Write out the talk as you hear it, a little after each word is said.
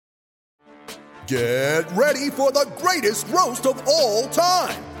Get ready for the greatest roast of all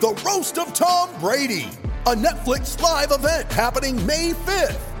time, the Roast of Tom Brady, a Netflix live event happening May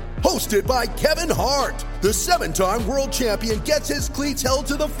 5th. Hosted by Kevin Hart, the 7-time world champion gets his cleats held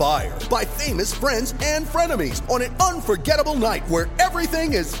to the fire by famous friends and frenemies on an unforgettable night where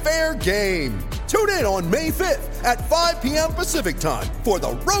everything is fair game. Tune in on May 5th at 5 p.m. Pacific time for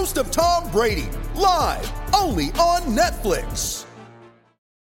the Roast of Tom Brady, live only on Netflix.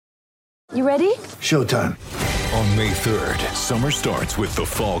 You ready? Showtime. On May 3rd, summer starts with The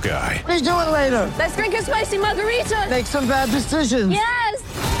Fall Guy. Let's do it later. Let's drink a spicy margarita. Make some bad decisions. Yes!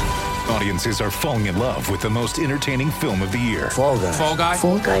 Audiences are falling in love with the most entertaining film of the year. Fall Guy. Fall Guy?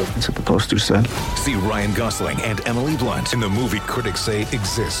 Fall Guy. That's what the poster said. See Ryan Gosling and Emily Blunt in the movie critics say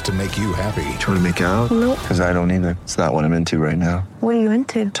exists to make you happy. Trying to make it out? Nope. Because I don't either. It's not what I'm into right now. What are you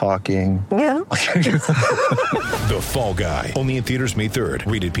into? Talking. Yeah. The Fall Guy. Only in theaters May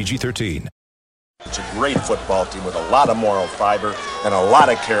 3rd. Rated PG-13. It's a great football team with a lot of moral fiber and a lot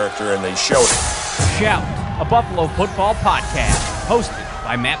of character, and they showed it. Shout, a Buffalo football podcast, hosted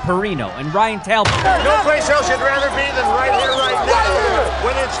by Matt Perino and Ryan Talbot. No place else you'd rather be than right here, right now.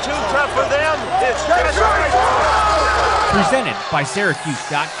 When it's too tough for them, it's just right. Presented by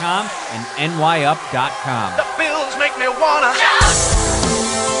Syracuse.com and NYUp.com. The Bills make me wanna.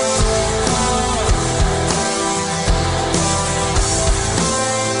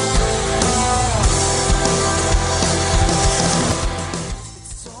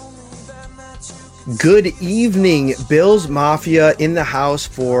 Good evening, Bills Mafia in the house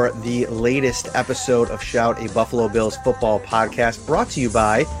for the latest episode of Shout, a Buffalo Bills football podcast brought to you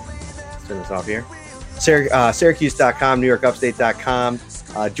by, let's turn this off here, Syracuse.com, NewYorkUpstate.com.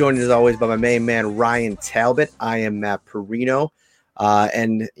 Joined as always by my main man, Ryan Talbot. I am Matt Perino.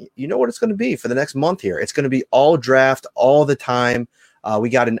 And you know what it's going to be for the next month here. It's going to be all draft all the time. We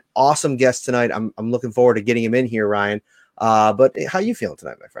got an awesome guest tonight. I'm looking forward to getting him in here, Ryan. But how you feeling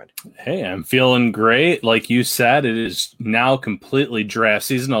tonight, my friend? Hey, I'm feeling great. Like you said, it is now completely draft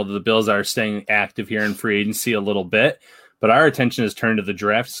season, although the Bills are staying active here in free agency a little bit. But our attention is turned to the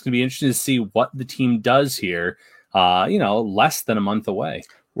draft. It's going to be interesting to see what the team does here, less than a month away.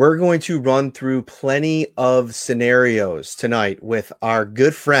 We're going to run through plenty of scenarios tonight with our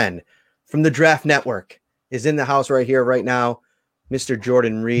good friend from the Draft Network is in the house right here, right now, Mr.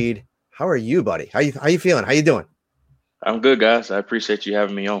 Jordan Reed. How are you, buddy? How you feeling? How you doing? I'm good, guys. I appreciate you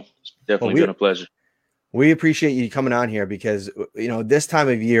having me on. It's definitely been a pleasure. We appreciate you coming on here because, this time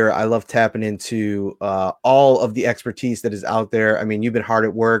of year, I love tapping into all of the expertise that is out there. I mean, you've been hard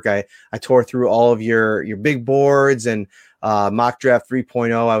at work. I tore through all of your big boards and Mock Draft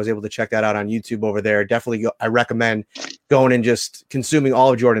 3.0. I was able to check that out on YouTube over there. Definitely, I recommend going and just consuming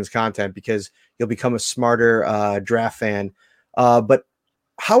all of Jordan's content because you'll become a smarter draft fan. But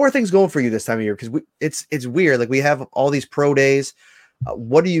how are things going for you this time of year? Because it's weird. Like we have all these pro days.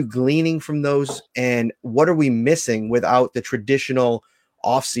 What are you gleaning from those? And what are we missing without the traditional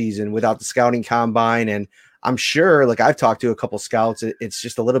off season, without the scouting combine? And I'm sure, like I've talked to a couple scouts, it's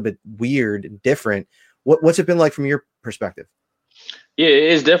just a little bit weird and different. What's it been like from your perspective? Yeah,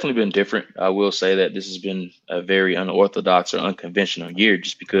 it's definitely been different. I will say that this has been a very unorthodox or unconventional year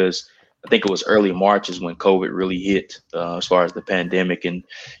just because I think it was early March is when COVID really hit as far as the pandemic. And,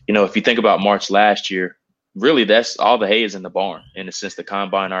 if you think about March last year, really that's all the hay is in the barn in the sense the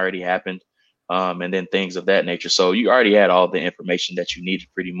combine already happened and then things of that nature. So you already had all the information that you needed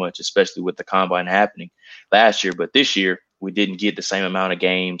pretty much, especially with the combine happening last year. But this year we didn't get the same amount of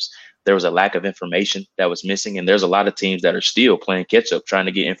games. There was a lack of information that was missing. And there's a lot of teams that are still playing catch up, trying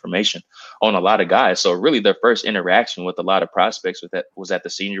to get information on a lot of guys. So really their first interaction with a lot of prospects with that was at the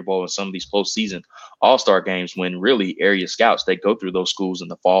Senior Bowl and some of these postseason all-star games when really area scouts, they go through those schools in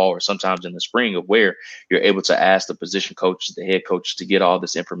the fall or sometimes in the spring of where you're able to ask the position coaches, the head coaches to get all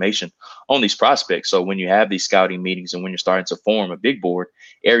this information on these prospects. So when you have these scouting meetings and when you're starting to form a big board,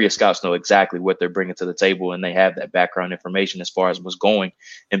 area scouts know exactly what they're bringing to the table and they have that background information as far as what's going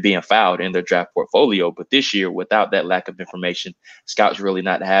and being fouled in their draft portfolio. But this year, without that lack of information, scouts really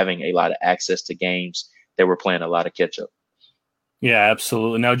not having a lot of access to games, they were playing a lot of catch up. Yeah,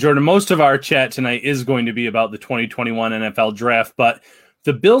 absolutely. Now, Jordan, most of our chat tonight is going to be about the 2021 NFL draft, but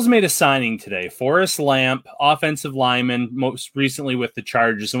the Bills made a signing today. Forrest Lamp, offensive lineman, most recently with the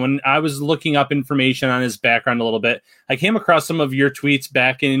Chargers. And when I was looking up information on his background a little bit, I came across some of your tweets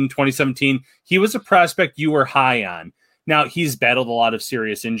back in 2017. He was a prospect you were high on. Now, he's battled a lot of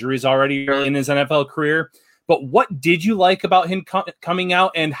serious injuries already early in his NFL career, but what did you like about him coming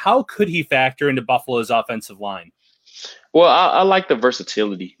out, and how could he factor into Buffalo's offensive line? Well, I like the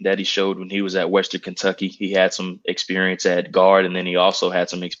versatility that he showed when he was at Western Kentucky. He had some experience at guard, and then he also had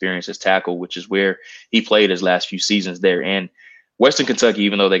some experience as tackle, which is where he played his last few seasons there. And Western Kentucky,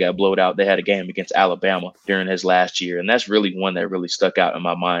 even though they got blowed out, they had a game against Alabama during his last year. And that's really one that really stuck out in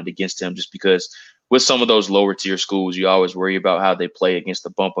my mind against him, just because with some of those lower tier schools, you always worry about how they play against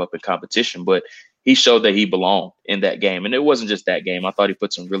the bump up in competition. But he showed that he belonged in that game. And it wasn't just that game. I thought he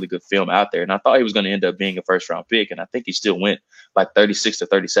put some really good film out there. And I thought he was going to end up being a first round pick. And I think he still went like 36th to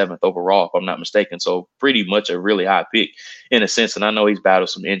 37th overall, if I'm not mistaken. So pretty much a really high pick in a sense. And I know he's battled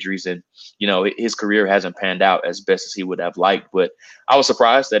some injuries and, you know, his career hasn't panned out as best as he would have liked. But I was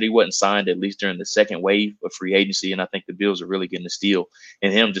surprised that he wasn't signed at least during the second wave of free agency. And I think the Bills are really getting a steal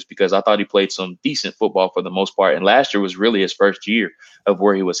in him just because I thought he played some decent football for the most part. And last year was really his first year of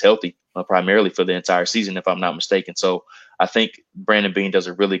where he was healthy. Primarily for the entire season, if I'm not mistaken. So I think Brandon Beane does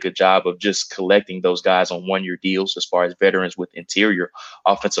a really good job of just collecting those guys on one-year deals as far as veterans with interior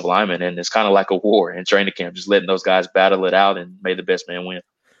offensive linemen. And it's kind of like a war in training camp, just letting those guys battle it out and may the best man win.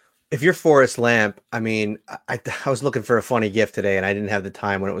 If you're Forrest Lamp, I mean, I was looking for a funny gift today and I didn't have the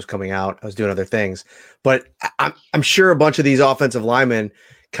time when it was coming out. I was doing other things. But I'm sure a bunch of these offensive linemen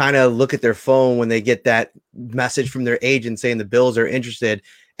kind of look at their phone when they get that message from their agent saying the Bills are interested.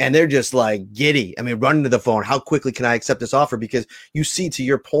 And they're just like giddy. I mean, running to the phone. How quickly can I accept this offer? Because you see, to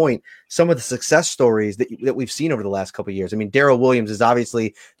your point, some of the success stories that we've seen over the last couple of years. I mean, Darrell Williams is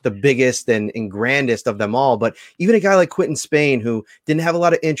obviously the biggest and grandest of them all. But even a guy like Quinton Spain, who didn't have a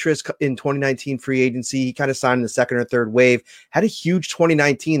lot of interest in 2019 free agency, he kind of signed in the second or third wave, had a huge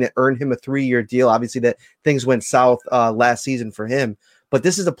 2019 that earned him a 3-year deal. Obviously, that things went south last season for him. But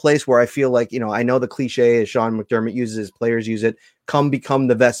this is a place where I feel like, you know, I know the cliche as Sean McDermott uses, his players use it, become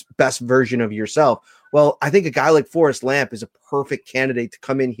the best version of yourself. Well, I think a guy like Forrest Lamp is a perfect candidate to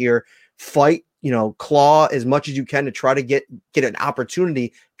come in here, fight, you know, claw as much as you can to try to get an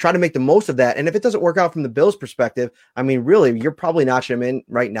opportunity, try to make the most of that. And if it doesn't work out from the Bills' perspective, I mean, really, you're probably notching him in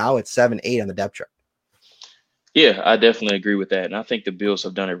right now at 7-8 on the depth chart. Yeah, I definitely agree with that. And I think the Bills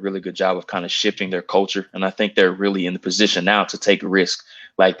have done a really good job of kind of shifting their culture. And I think they're really in the position now to take a risk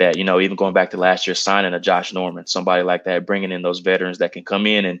like that. You know, even going back to last year, signing a Josh Norman, somebody like that, bringing in those veterans that can come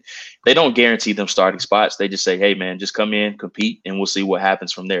in and they don't guarantee them starting spots. They just say, hey, man, just come in, compete, and we'll see what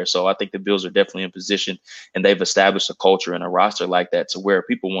happens from there. So I think the Bills are definitely in position and they've established a culture and a roster like that to where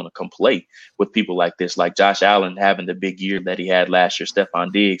people want to come play with people like this, like Josh Allen having the big year that he had last year,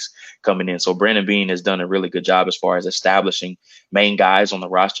 Stephon Diggs coming in. So Brandon Beane has done a really good job as far as establishing main guys on the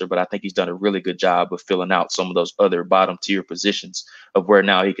roster, but I think he's done a really good job of filling out some of those other bottom tier positions of where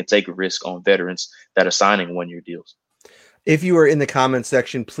now he can take a risk on veterans that are signing 1-year deals. If you are in the comment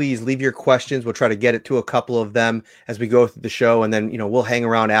section, please leave your questions. We'll try to get it to a couple of them as we go through the show. And then, you know, we'll hang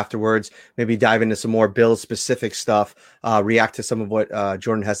around afterwards, maybe dive into some more Bills specific stuff, react to some of what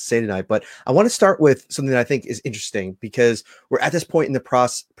Jordan has to say tonight. But I want to start with something that I think is interesting because we're at this point in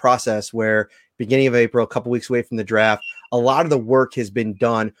the process where beginning of April, a couple weeks away from the draft, a lot of the work has been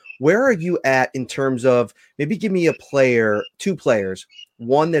done. Where are you at in terms of maybe give me a player, 2 players,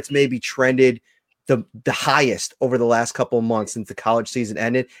 one that's maybe trended the highest over the last couple of months since the college season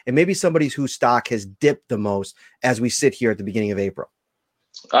ended, and maybe somebody whose stock has dipped the most as we sit here at the beginning of April?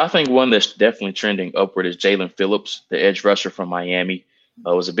 I think one that's definitely trending upward is Jaelan Phillips, the edge rusher from Miami.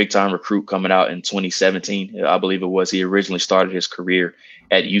 Was a big-time recruit coming out in 2017. I believe it was. He originally started his career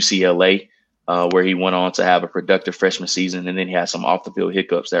at UCLA, where he went on to have a productive freshman season, and then he had some off-the-field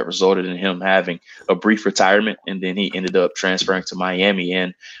hiccups that resulted in him having a brief retirement, and then he ended up transferring to Miami.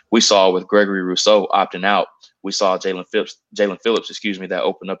 And we saw with Gregory Rousseau opting out, we saw Jaelan Phillips, that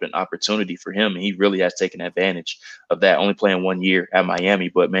opened up an opportunity for him, and he really has taken advantage of that. Only playing 1 year at Miami,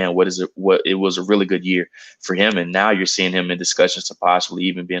 but man, it was a really good year for him, and now you're seeing him in discussions to possibly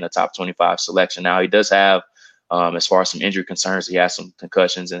even being a top 25 selection. Now he does have, as far as some injury concerns, he has some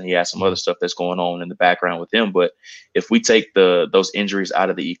concussions and he has some other stuff that's going on in the background with him. But if we take those injuries out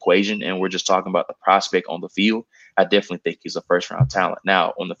of the equation and we're just talking about the prospect on the field, I definitely think he's a first-round talent.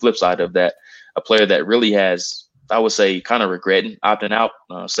 Now, on the flip side of that, a player that really has, I would say, kind of regretting opting out,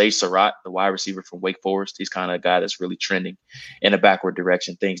 Sage Surratt, the wide receiver from Wake Forest. He's kind of a guy that's really trending in a backward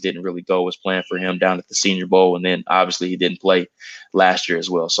direction. Things didn't really go as planned for him down at the Senior Bowl, and then obviously he didn't play last year as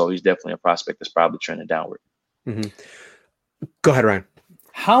well. So he's definitely a prospect that's probably trending downward. Mm-hmm. Go ahead, Ryan.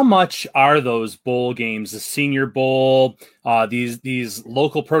 How much are those bowl games, the Senior Bowl, these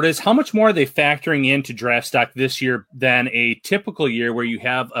local pro days, how much more are they factoring into draft stock this year than a typical year where you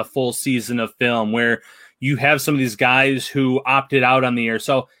have a full season of film, where you have some of these guys who opted out on the air?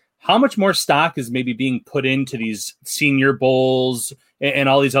 So how much more stock is maybe being put into these Senior Bowls and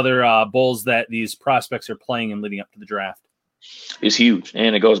all these other bowls that these prospects are playing and leading up to the draft. It's huge.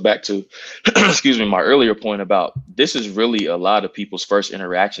 And it goes back to, excuse me, my earlier point about this is really a lot of people's first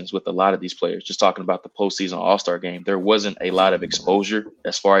interactions with a lot of these players. Just talking about the postseason All-Star game, there wasn't a lot of exposure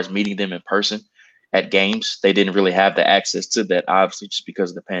as far as meeting them in person at games. They didn't really have the access to that, obviously, just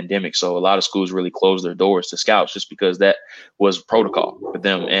because of the pandemic. So a lot of schools really closed their doors to scouts just because that was protocol for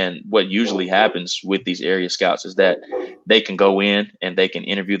them. And what usually happens with these area scouts is that they can go in and they can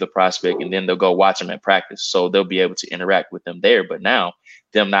interview the prospect, and then they'll go watch them at practice. So they'll be able to interact with them there. But now,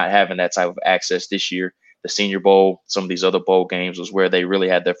 them not having that type of access this year, the Senior Bowl, some of these other bowl games was where they really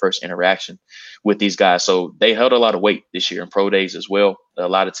had their first interaction with these guys. So they held a lot of weight this year in pro days as well. A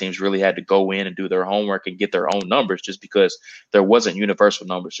lot of teams really had to go in and do their homework and get their own numbers just because there wasn't universal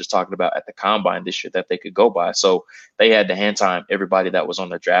numbers just talking about at the combine this year that they could go by. So they had to hand time everybody that was on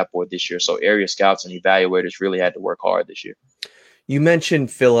their draft board this year. So area scouts and evaluators really had to work hard this year. You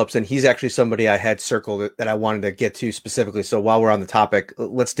mentioned Phillips, and he's actually somebody I had circled that I wanted to get to specifically. So while we're on the topic,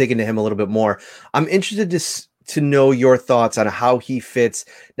 let's dig into him a little bit more. I'm interested to know your thoughts on how he fits,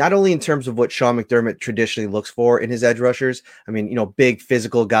 not only in terms of what Sean McDermott traditionally looks for in his edge rushers. I mean, big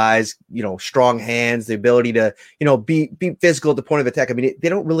physical guys, strong hands, the ability to, be physical at the point of attack. I mean, they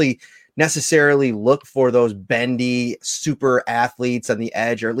don't really necessarily look for those bendy super athletes on the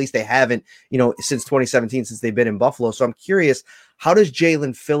edge, or at least they haven't, since 2017, since they've been in Buffalo. So I'm curious, how does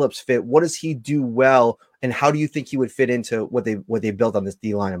Jaelan Phillips fit? What does he do well? And how do you think he would fit into what they built on this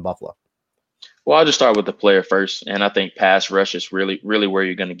D-line in Buffalo? Well, I'll just start with the player first. And I think pass rush is really, really where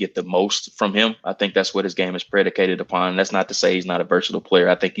you're going to get the most from him. I think that's what his game is predicated upon. That's not to say he's not a versatile player.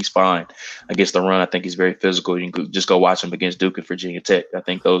 I think he's fine against the run. I think he's very physical. You can just go watch him against Duke and Virginia Tech. I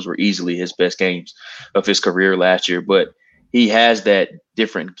think those were easily his best games of his career last year. But he has that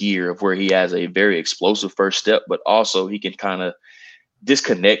different gear of where he has a very explosive first step, but also he can kind of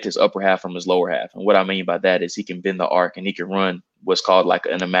disconnect his upper half from his lower half. And what I mean by that is he can bend the arc and he can run what's called like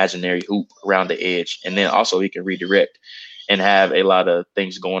an imaginary hoop around the edge. And then also he can redirect and have a lot of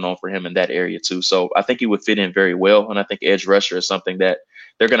things going on for him in that area too. So I think he would fit in very well. And I think edge rusher is something that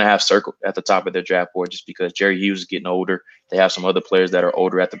they're going to have circled at the top of their draft board just because Jerry Hughes is getting older. They have some other players that are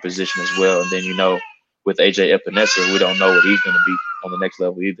older at the position as well. And then, with AJ Epinesa, we don't know what he's going to be on the next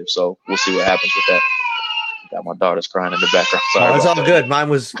level either. So we'll see what happens with that. Got my daughter's crying in the background. Sorry, it's all good. Mine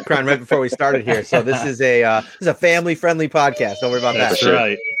was crying right before we started here. So this is a family-friendly podcast. Don't worry about that. That's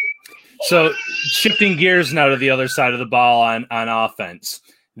right. So shifting gears now to the other side of the ball on offense.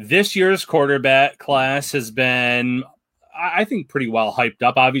 This year's quarterback class has been, I think, pretty well hyped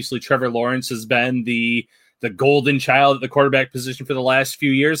up. Obviously, Trevor Lawrence has been the golden child at the quarterback position for the last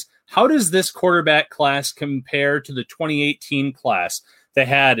few years. How does this quarterback class compare to the 2018 class? They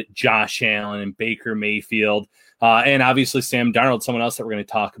had Josh Allen and Baker Mayfield, and obviously Sam Darnold, someone else that we're going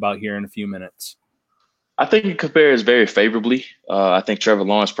to talk about here in a few minutes. I think it compares very favorably. I think Trevor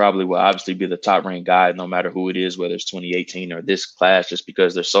Lawrence probably will obviously be the top-ranked guy, no matter who it is, whether it's 2018 or this class, just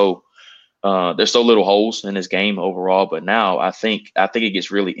because there's so little holes in his game overall. But now I think it gets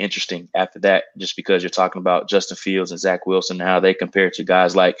really interesting after that, just because you're talking about Justin Fields and Zach Wilson and how they compare to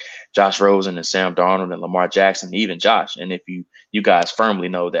guys like Josh Rosen and Sam Darnold and Lamar Jackson, even Josh. And if you guys firmly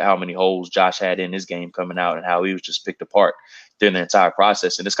know that how many holes Josh had in his game coming out and how he was just picked apart during the entire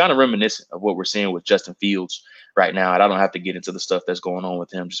process. And it's kind of reminiscent of what we're seeing with Justin Fields right now. And I don't have to get into the stuff that's going on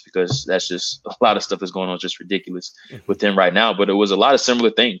with him just because that's just a lot of stuff that's going on, just ridiculous with him right now. But it was a lot of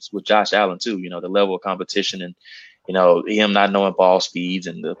similar things with Josh Allen too, the level of competition and, him not knowing ball speeds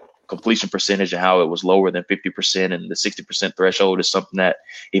and the completion percentage and how it was lower than 50% and the 60% threshold is something that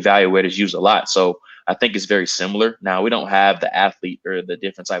evaluators use a lot. So I think it's very similar. Now, we don't have the athlete or the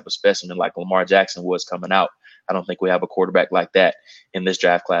different type of specimen like Lamar Jackson was coming out. I don't think we have a quarterback like that in this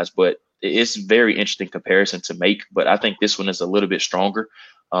draft class, but it's very interesting comparison to make. But I think this one is a little bit stronger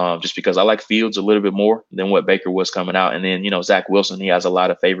just because I like Fields a little bit more than what Baker was coming out. And then, Zach Wilson, he has a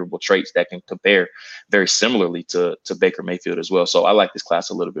lot of favorable traits that can compare very similarly to Baker Mayfield as well. So I like this class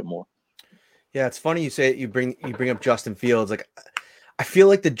a little bit more. Yeah, it's funny you say you bring up Justin Fields. Like, I feel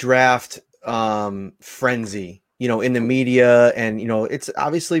like the draft frenzy, in the media and, it's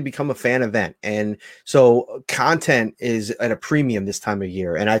obviously become a fan event. And so content is at a premium this time of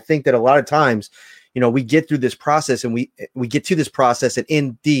year. And I think that a lot of times, we get through this process and we get to this process and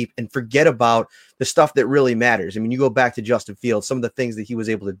in deep and forget about the stuff that really matters. I mean, you go back to Justin Fields, some of the things that he was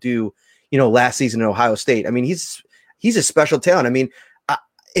able to do, last season in Ohio State. I mean, he's a special talent. I mean,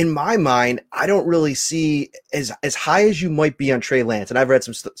 in my mind, I don't really see as high as you might be on Trey Lance. And I've read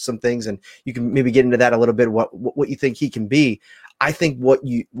some things, and you can maybe get into that a little bit. What you think he can be. I think what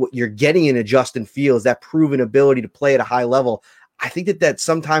you're getting in a Justin Fields, that proven ability to play at a high level. I think that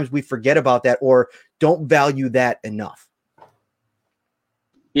sometimes we forget about that or don't value that enough.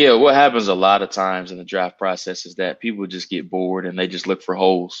 Yeah, what happens a lot of times in the draft process is that people just get bored and they just look for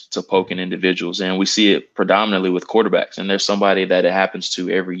holes to poke in individuals. And we see it predominantly with quarterbacks. And there's somebody that it happens to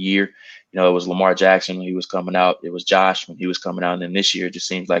every year. You know, it was Lamar Jackson when he was coming out. It was Josh when he was coming out. And then this year it just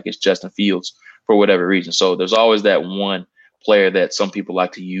seems like it's Justin Fields for whatever reason. So there's always that one player that some people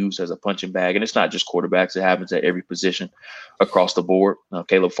like to use as a punching bag. And it's not just quarterbacks. It happens at every position across the board.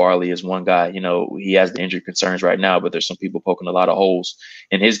 Caleb Farley is one guy. You know, he has the injury concerns right now, but there's some people poking a lot of holes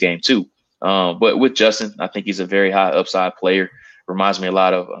in his game too. But with Justin, I think he's a very high upside player. Reminds me a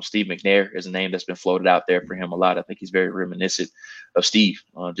lot of Steve McNair is a name that's been floated out there for him a lot. I think he's very reminiscent of Steve,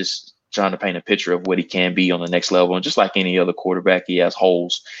 just trying to paint a picture of what he can be on the next level. And just like any other quarterback, he has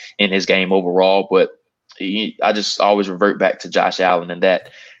holes in his game overall, but I just always revert back to Josh Allen and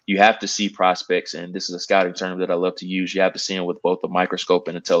that you have to see prospects. And this is a scouting term that I love to use. You have to see them with both a microscope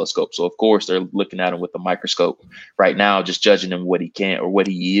and a telescope. So, of course, they're looking at him with a microscope right now, just judging him what he can or what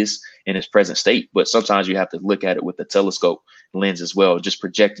he is in his present state. But sometimes you have to look at it with the telescope lens as well, just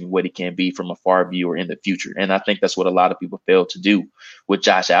projecting what he can be from a far view or in the future. And I think that's what a lot of people fail to do with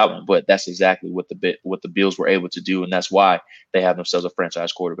Josh Allen. But that's exactly what the Bills were able to do. And that's why they have themselves a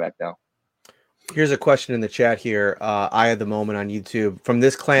franchise quarterback now. Here's a question in the chat here. Eye of the moment on YouTube. From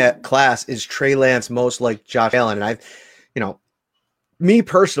this class, is Trey Lance most like Josh Allen? And me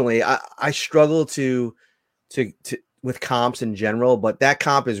personally, I struggle to with comps in general, but that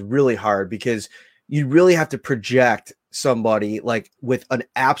comp is really hard because you really have to project somebody like with an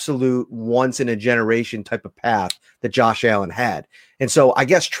absolute once in a generation type of path that Josh Allen had. And so I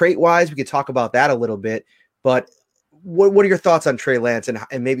guess trait wise, we could talk about that a little bit, but what are your thoughts on Trey Lance and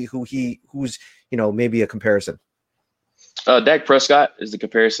maybe who's maybe a comparison? Dak Prescott is the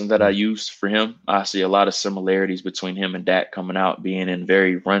comparison that I used for him. I see a lot of similarities between him and Dak coming out, being in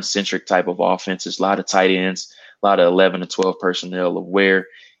very run-centric type of offenses, a lot of tight ends, a lot of 11 and 12 personnel, of where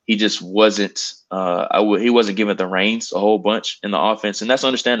he just wasn't he wasn't given the reins a whole bunch in the offense, and that's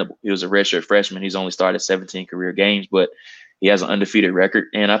understandable. He was a redshirt freshman. He's only started 17 career games, but he has an undefeated record.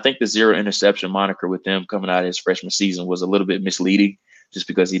 And I think the 0 interception moniker with him coming out of his freshman season was a little bit misleading, just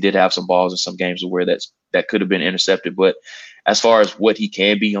because he did have some balls in some games where that could have been intercepted. But as far as what he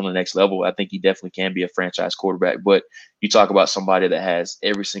can be on the next level, I think he definitely can be a franchise quarterback. But you talk about somebody that has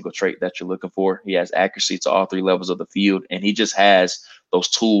every single trait that you're looking for. He has accuracy to all three levels of the field, and he just has those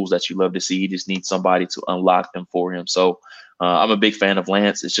tools that you love to see. He just needs somebody to unlock them for him. So I'm a big fan of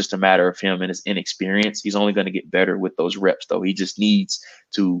Lance. It's just a matter of him and his inexperience. He's only going to get better with those reps, though. He just needs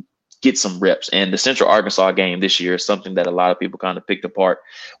to get some reps. And the Central Arkansas game this year is something that a lot of people kind of picked apart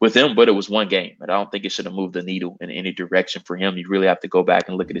with him, but it was one game. And I don't think it should have moved the needle in any direction for him. You really have to go back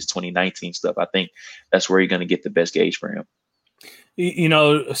and look at his 2019 stuff. I think that's where you're going to get the best gauge for him.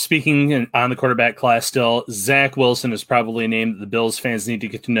 Speaking on the quarterback class still, Zach Wilson is probably a name that the Bills fans need to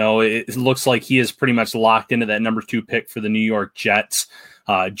get to know. It looks like he is pretty much locked into that number 2 pick for the New York Jets.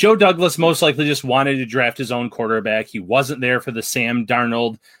 Joe Douglas most likely just wanted to draft his own quarterback. He wasn't there for the Sam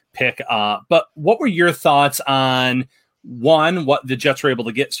Darnold pick. But what were your thoughts on, one, what the Jets were able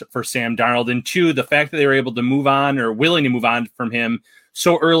to get for Sam Darnold, and two, the fact that they were able to move on or willing to move on from him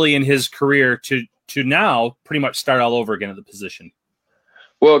so early in his career to now pretty much start all over again at the position?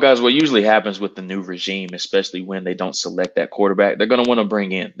 Well, guys, what usually happens with the new regime, especially when they don't select that quarterback, they're going to want to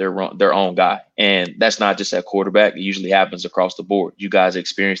bring in their own guy. And that's not just at quarterback. It usually happens across the board. You guys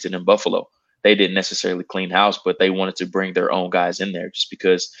experienced it in Buffalo. They didn't necessarily clean house, but they wanted to bring their own guys in there just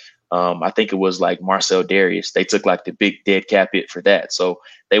because I think it was like Marcel Darius. They took like the big dead cap hit for that. So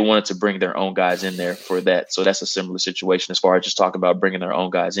they wanted to bring their own guys in there for that. So that's a similar situation as far as just talking about bringing their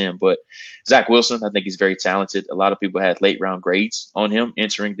own guys in. But Zach Wilson, I think he's very talented. A lot of people had late round grades on him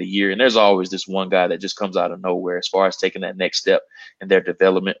entering the year. And there's always this one guy that just comes out of nowhere as far as taking that next step in their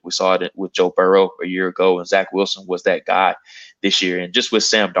development. We saw it with Joe Burrow a year ago, and Zach Wilson was that guy this year. And just with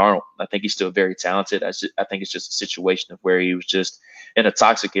Sam Darnold, I think he's still very talented. I think it's just a situation of where he was just in a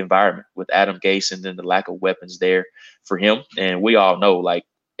toxic environment with Adam Gase and then the lack of weapons there for him. And we all know, like,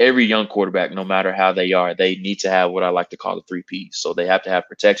 every young quarterback, no matter how they are, they need to have what I like to call the 3 Ps. So they have to have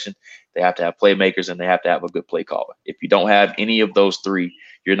protection, they have to have playmakers, and they have to have a good play caller. If you don't have any of those three,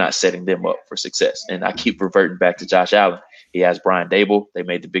 you're not setting them up for success. And I keep reverting back to Josh Allen. He has Brian Dable. They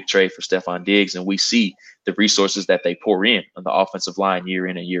made the big trade for Stephon Diggs, and we see the resources that they pour in on the offensive line year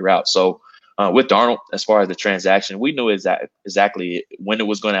in and year out. So with Darnold, as far as the transaction, we knew exactly when it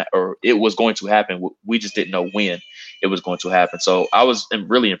was going to happen. We just didn't know when it was going to happen. So I was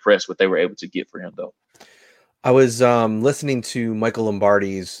really impressed what they were able to get for him, though. I was listening to Michael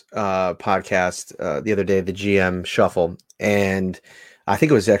Lombardi's podcast the other day, the GM Shuffle, and I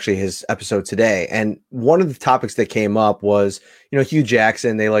think it was actually his episode today. And one of the topics that came up was, Hugh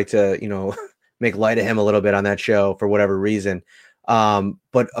Jackson. They like to, make light of him a little bit on that show for whatever reason.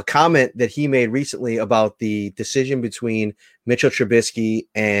 But a comment that he made recently about the decision between Mitchell Trubisky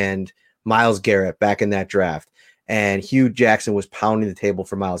and Myles Garrett back in that draft. And Hugh Jackson was pounding the table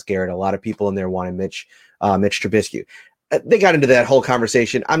for Myles Garrett. A lot of people in there wanted Mitch Trubisky. They got into that whole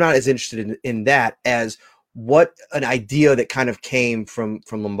conversation. I'm not as interested in that as what an idea that kind of came from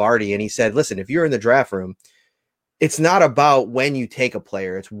Lombardi. And he said, listen, if you're in the draft room, it's not about when you take a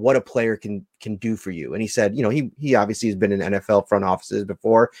player, it's what a player can do for you. And he said, he obviously has been in NFL front offices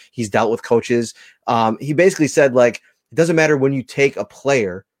before. He's dealt with coaches. He basically said, like, it doesn't matter when you take a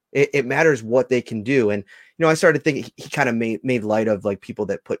player, it matters what they can do. And, I started thinking he kind of made light of like people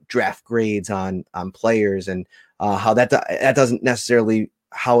that put draft grades on players and how that doesn't necessarily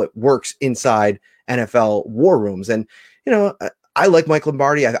how it works inside NFL war rooms. And, I like Mike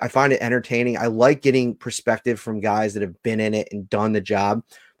Lombardi. I find it entertaining. I like getting perspective from guys that have been in it and done the job.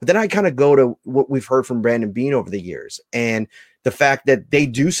 But then I kind of go to what we've heard from Brandon Beane over the years and the fact that they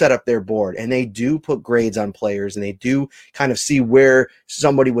do set up their board and they do put grades on players and they do kind of see where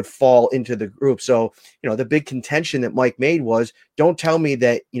somebody would fall into the group. So, the big contention that Mike made was, don't tell me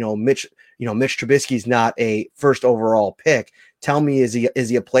that, Mitch Trubisky's not a first overall pick. Tell me, is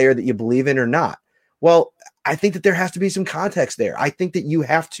he a player that you believe in or not? Well, I think that there has to be some context there. I think that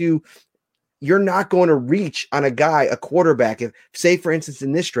you're not going to reach on a quarterback. If, say, for instance,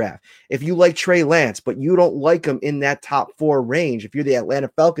 in this draft, if you like Trey Lance, but you don't like him in that top 4 range, if you're the Atlanta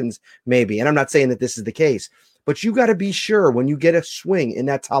Falcons, maybe, and I'm not saying that this is the case, but you got to be sure when you get a swing in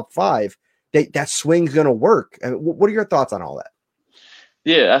that top 5, that swing's going to work. I mean, what are your thoughts on all that?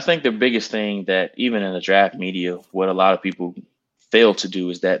 Yeah, I think the biggest thing that even in the draft media, what a lot of people fail to do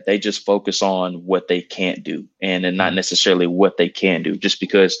is that they just focus on what they can't do and then not necessarily what they can do, just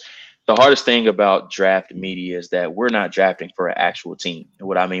because the hardest thing about draft media is that we're not drafting for an actual team. And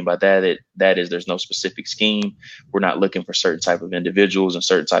what I mean by that is there's no specific scheme. We're not looking for certain type of individuals and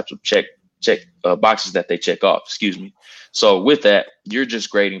certain types of check boxes that they check off. So with that, you're just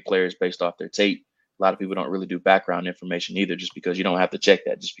grading players based off their tape. A lot of people don't really do background information either, just because you don't have to check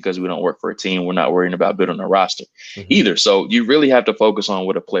that. Just because we don't work for a team, we're not worrying about building a roster either. So you really have to focus on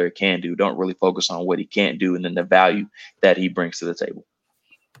what a player can do. Don't really focus on what he can't do and then the value that he brings to the table.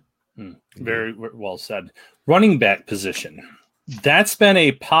 Very well said. Running back position. That's been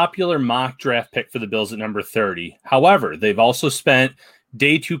a popular mock draft pick for the Bills at number 30. However, they've also spent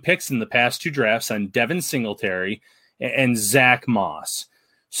day 2 picks in the past 2 drafts on Devin Singletary and Zach Moss.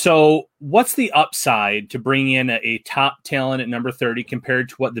 So what's the upside to bring in a top talent at number 30 compared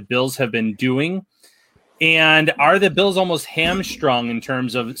to what the Bills have been doing? And are the Bills almost hamstrung in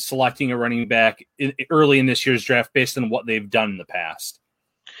terms of selecting a running back early in this year's draft based on what they've done in the past?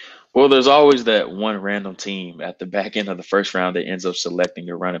 Well, there's always that one random team at the back end of the first round that ends up selecting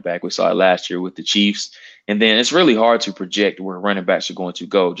your running back. We saw it last year with the Chiefs. And then it's really hard to project where running backs are going to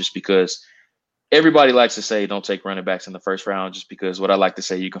go, just because everybody likes to say don't take running backs in the first round, just because what I like to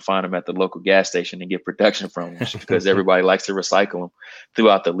say, you can find them at the local gas station and get production from them, just because everybody likes to recycle them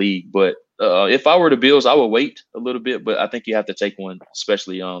throughout the league. But if I were the Bills, I would wait a little bit, but I think you have to take one,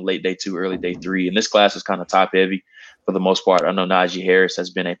 especially on late day 2, early day 3. And this class is kind of top heavy for the most part. I know Najee Harris has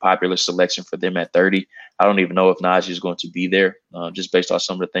been a popular selection for them at 30. I don't even know if Najee is going to be there, just based on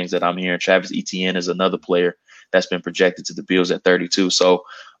some of the things that I'm hearing. Travis Etienne is another player that's been projected to the Bills at 32. So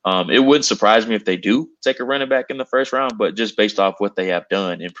it wouldn't surprise me if they do take a running back in the first round, but just based off what they have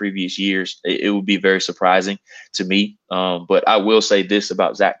done in previous years, it would be very surprising to me. But I will say this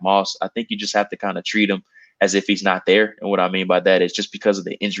about Zach Moss. I think you just have to kind of treat him as if he's not there. And what I mean by that is just because of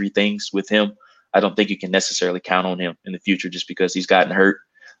the injury things with him, I don't think you can necessarily count on him in the future, just because he's gotten hurt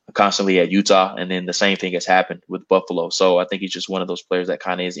constantly at Utah. And then the same thing has happened with Buffalo. So I think he's just one of those players that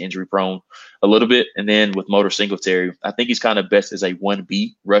kind of is injury prone a little bit. And then with Motor Singletary, I think he's kind of best as a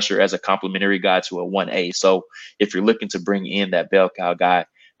 1B rusher, as a complementary guy to a 1A. So if you're looking to bring in that bell cow guy,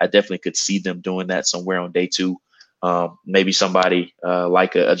 I definitely could see them doing that somewhere on day 2. Maybe somebody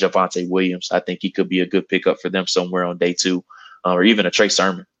like a Javonte Williams. I think he could be a good pickup for them somewhere on day 2, or even a Trey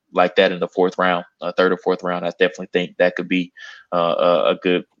Sermon like that in the 4th round, 3rd or 4th round. I definitely think that could be a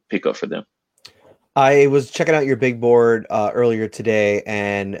good pickup for them. I was checking out your big board earlier today,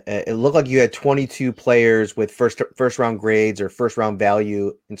 and it looked like you had 22 players with first round grades or first round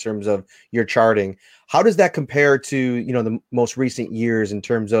value in terms of your charting. How does that compare to, the most recent years in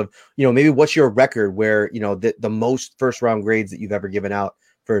terms of, maybe what's your record where, the most first round grades that you've ever given out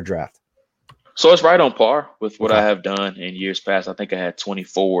for a draft? So it's right on par with what I have done in years past. I think I had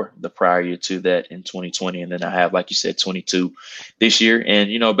 24 the prior year to that in 2020. And then I have, like you said, 22 this year. And,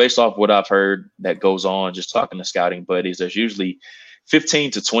 based off what I've heard that goes on, just talking to scouting buddies, there's usually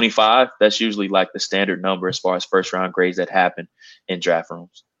 15 to 25. That's usually like the standard number as far as first round grades that happen in draft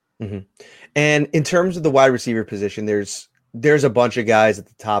rooms. Mm-hmm. And in terms of the wide receiver position, there's a bunch of guys at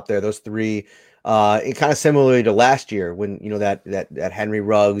the top there. Those three, it kind of similarly to last year when that Henry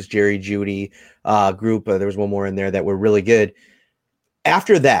Ruggs, Jerry Jeudy group. There was one more in there that were really good.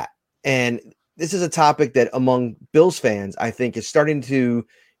 After that, and this is a topic that among Bills fans, I think, is starting to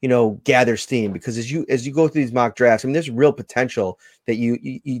gather steam, because as you go through these mock drafts, I mean, there's real potential that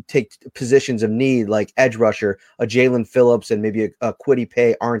you take positions of need like edge rusher, a Jalen Phillips, and maybe a Kwity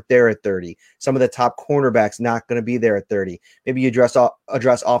Paye aren't there at 30. Some of the top cornerbacks not going to be there at 30. Maybe you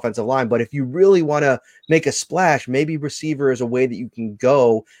address offensive line, but if you really want to make a splash, maybe receiver is a way that you can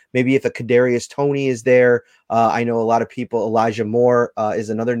go. Maybe if a Kadarius Toney is there, I know a lot of people. Elijah Moore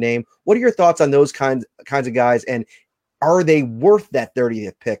is another name. What are your thoughts on those kinds of guys, and are they worth that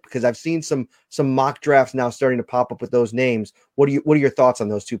 30th pick? Because I've seen some mock drafts now starting to pop up with those names. What are your thoughts on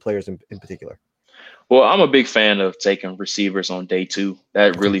those two players in particular? Well, I'm a big fan of taking receivers on day 2.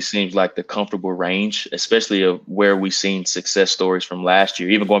 That really seems like the comfortable range, especially of where we've seen success stories from last year.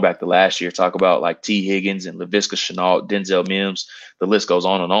 Even going back to last year, talk about like T. Higgins and Laviska Shenault, Denzel Mims. The list goes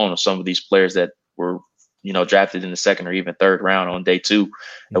on and on of some of these players that were drafted in the second or even third round on day 2,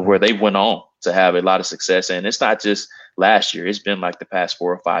 where they went on to have a lot of success. And it's not just last year. It's been like the past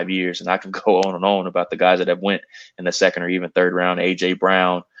 4 or 5 years. And I can go on and on about the guys that have went in the second or even third round: A.J.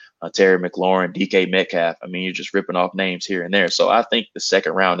 Brown, Terry McLaurin, DK Metcalf. I mean, you're just ripping off names here and there. So I think the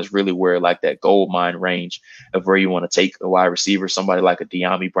second round is really where like that gold mine range of where you want to take a wide receiver. Somebody like a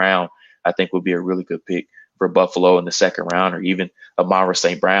De'Ami Brown, I think would be a really good pick for Buffalo in the second round, or even Amon-Ra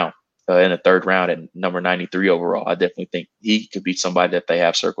St. Brown in the third round at number 93 overall. I definitely think he could be somebody that they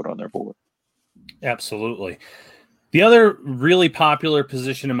have circled on their board. Absolutely. The other really popular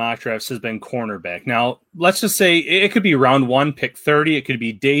position in mock drafts has been cornerback. Now, let's just say it could be round 1, pick 30. It could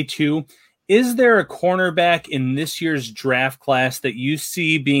be day 2. Is there a cornerback in this year's draft class that you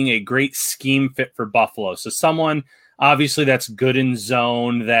see being a great scheme fit for Buffalo? So someone, obviously, that's good in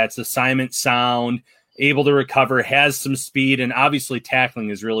zone, that's assignment sound, able to recover, has some speed, and obviously tackling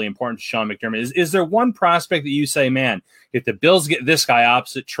is really important to Sean McDermott. Is there one prospect that you say, man, if the Bills get this guy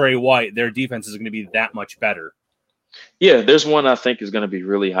opposite Trey White, their defense is going to be that much better? Yeah, there's one I think is going to be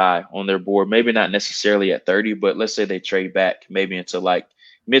really high on their board. Maybe not necessarily at 30, but let's say they trade back maybe into like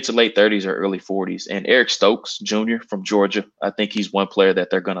mid to late 30s or early 40s. And Eric Stokes Jr. from Georgia, I think he's one player that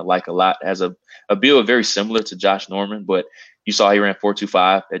they're going to like a lot. Has a build very similar to Josh Norman, but you saw he ran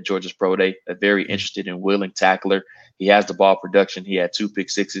 4.25 at Georgia's Pro Day. A very interested and willing tackler. He has the ball production. He had 2 pick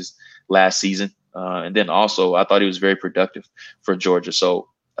sixes last season. And then also I thought he was very productive for Georgia. So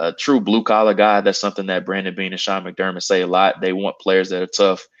a true blue collar guy. That's something that Brandon Beane and Sean McDermott say a lot. They want players that are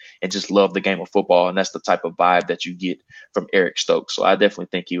tough and just love the game of football. And that's the type of vibe that you get from Eric Stokes. So I definitely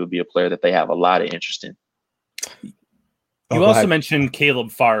think he would be a player that they have a lot of interest in. You also mentioned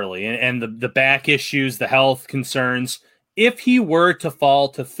Caleb Farley and the back issues, the health concerns. If he were to fall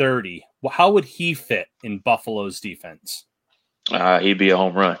to 30, how would he fit in Buffalo's defense? He'd be a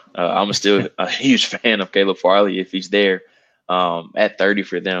home run. I'm still a huge fan of Caleb Farley if he's there. At 30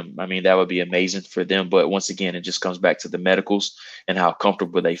 for them, I mean, that would be amazing for them. But once again, it just comes back to the medicals and how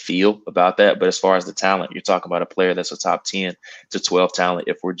comfortable they feel about that. But as far as the talent, you're talking about a player that's a top 10 to 12 talent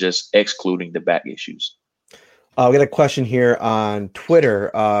if we're just excluding the back issues. We got a question here on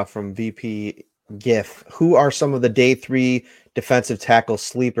Twitter from VP GIF. Who are some of the day 3 defensive tackle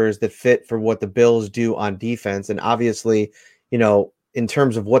sleepers that fit for what the Bills do on defense? And obviously, in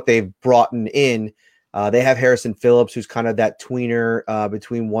terms of what they've brought in, they have Harrison Phillips, who's kind of that tweener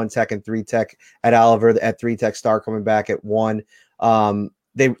between 1 tech and 3 tech at Oliver, at 3 tech, Star coming back at 1.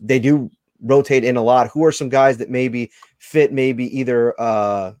 They do rotate in a lot. Who are some guys that maybe fit either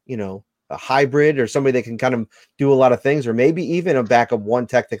a hybrid or somebody that can kind of do a lot of things, or maybe even a backup 1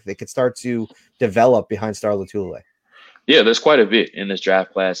 tech that they could start to develop behind Star Lotulelei? Yeah, there's quite a bit in this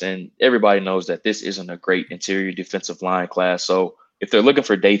draft class, and everybody knows that this isn't a great interior defensive line class. So if they're looking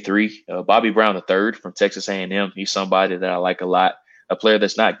for day 3, Bobby Brown III from Texas A&M, he's somebody that I like a lot, a player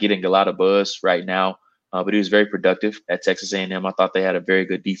that's not getting a lot of buzz right now, but he was very productive at Texas A&M. I thought they had a very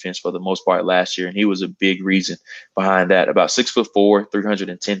good defense for the most part last year, and he was a big reason behind that. About 6'4",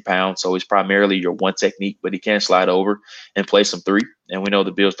 310 pounds, so he's primarily your 1 technique, but he can slide over and play some 3. And we know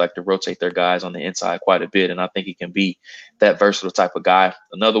the Bills like to rotate their guys on the inside quite a bit, and I think he can be that versatile type of guy.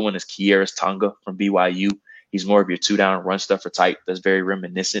 Another one is Kearis Tonga from BYU. He's more of your 2-down run stuffer type that's very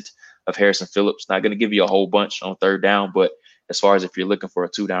reminiscent of Harrison Phillips. Not going to give you a whole bunch on third down, but as far as if you're looking for a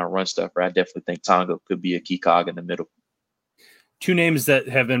 2-down run stuffer, I definitely think Tonga could be a key cog in the middle. Two names that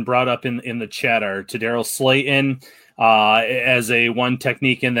have been brought up in the chat are Tadarius Slayton as a one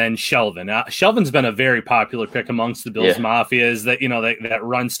technique, and then Shelvin. Shelvin's been a very popular pick amongst the Bills Mafia, is that, that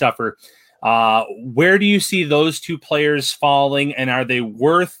run stuffer. Where do you see those two players falling, and are they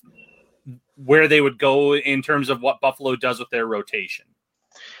worth where they would go in terms of what Buffalo does with their rotation?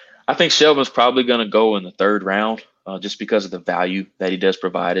 I think Shelvin's probably going to go in the third round just because of the value that he does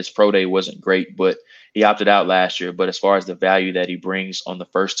provide. His pro day wasn't great, but he opted out last year. But as far as the value that he brings on the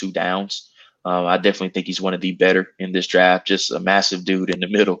first 2 downs, I definitely think he's one of the better in this draft. Just a massive dude in the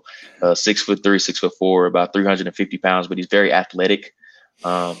middle, 6'3", 6'4", about 350 pounds, but he's very athletic.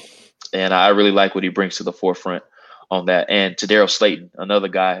 And I really like what he brings to the forefront on that. And Tadarius Slayton, another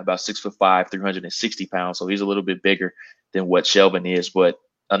guy, about 6'5", 360 pounds. So he's a little bit bigger than what Shelvin is, but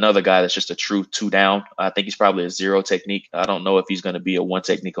another guy that's just a true 2-down. I think he's probably a 0 technique. I don't know if he's going to be a 1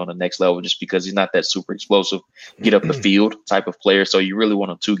 technique on the next level, just because he's not that super explosive, get up the field type of player. So you really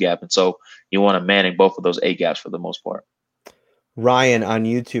want a 2-gap. And so you want to manage both of those A gaps for the most part. Ryan on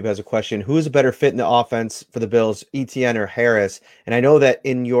YouTube has a question. Who is a better fit in the offense for the Bills, Etienne or Harris? And I know that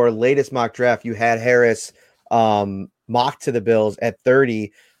in your latest mock draft, you had Harris mocked to the Bills at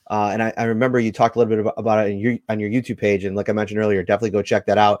 30. And I remember you talked a little bit about it on your YouTube page. And like I mentioned earlier, definitely go check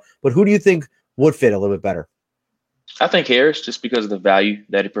that out. But who do you think would fit a little bit better? I think Harris, just because of the value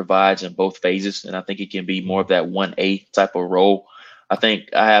that it provides in both phases. And I think it can be more of that 1A type of role. I think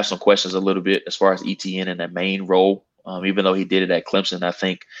I have some questions a little bit as far as Etienne in that main role. Even though he did it at Clemson, I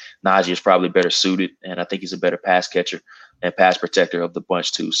think Najee is probably better suited. And I think he's a better pass catcher and pass protector of the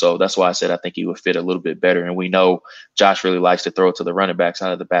bunch too. So that's why I said I think he would fit a little bit better. And we know Josh really likes to throw it to the running backs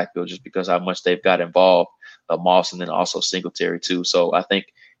out of the backfield just because how much they've got involved, Moss, and then also Singletary too. So I think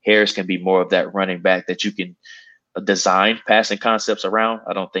Harris can be more of that running back that you can design passing concepts around.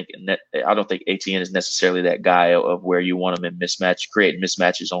 I don't think Etienne is necessarily that guy of where you want him in create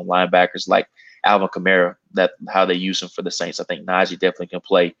mismatches on linebackers like Alvin Kamara, that how they use him for the Saints. I think Najee definitely can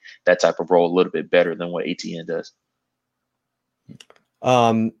play that type of role a little bit better than what Etienne does.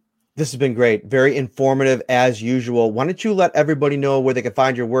 This has been great. Very informative as usual. Why don't you let everybody know where they can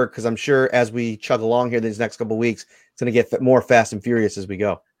find your work? Because I'm sure as we chug along here these next couple of weeks, it's going to get more fast and furious as we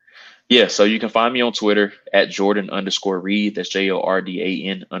go. Yeah, so you can find me on Twitter at Jordan_Reid. That's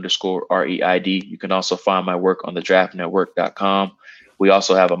JORDAN_REID. You can also find my work on thedraftnetwork.com. We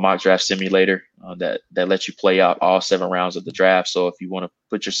also have a mock draft simulator that lets you play out all 7 rounds of the draft. So if you want to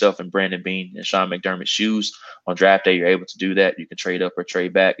put yourself in Brandon Beane and Sean McDermott's shoes on draft day, you're able to do that. You can trade up or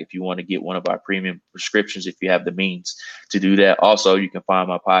trade back if you want to get one of our premium prescriptions, if you have the means to do that. Also, you can find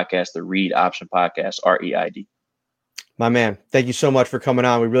my podcast, the Read Option Podcast, REID. My man, thank you so much for coming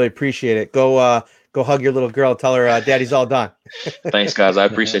on. We really appreciate it. Go hug your little girl. Tell her daddy's all done. Thanks, guys. I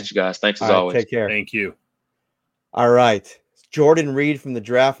appreciate you guys. Thanks as always. Take care. Thank you. All right. Jordan Reid from the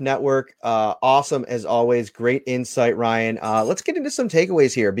Draft Network. Awesome as always. Great insight, Ryan. Let's get into some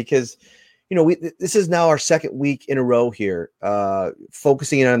takeaways here because, this is now our second week in a row here,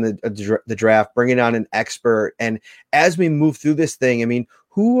 focusing on the draft, bringing on an expert. And as we move through this thing, I mean,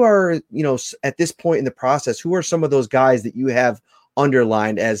 who are, at this point in the process, who are some of those guys that you have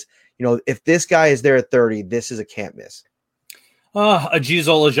underlined as, if this guy is there at 30, this is a can't miss? Azeez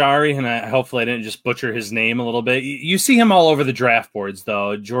Ojulari, and hopefully I didn't just butcher his name a little bit. You see him all over the draft boards,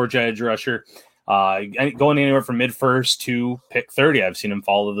 though. Georgia edge rusher, going anywhere from mid-first to pick 30. I've seen him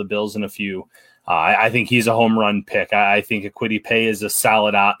follow the Bills in a few. I think he's a home run pick. I think Kwity Paye is a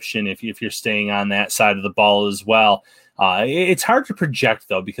solid option if you're staying on that side of the ball as well. It's hard to project,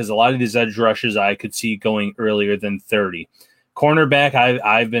 though, because a lot of these edge rushers I could see going earlier than 30. Cornerback,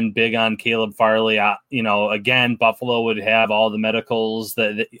 I've been big on Caleb Farley. Again, Buffalo would have all the medicals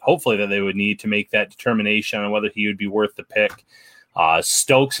that hopefully that they would need to make that determination on whether he would be worth the pick.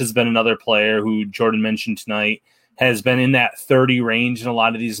 Stokes has been another player who Jordan mentioned tonight, has been in that 30 range in a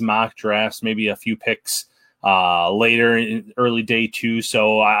lot of these mock drafts, maybe a few picks later in early day 2.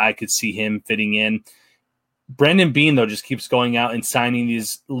 So I could see him fitting in. Brandon Beane, though, just keeps going out and signing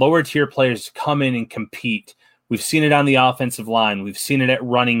these lower tier players to come in and compete. We've seen it on the offensive line. We've seen it at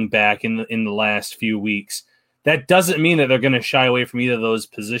running back in the last few weeks. That doesn't mean that they're going to shy away from either of those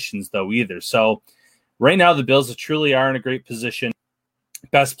positions, though, either. So right now, the Bills truly are in a great position.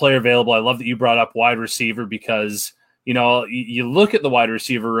 Best player available. I love that you brought up wide receiver because, you look at the wide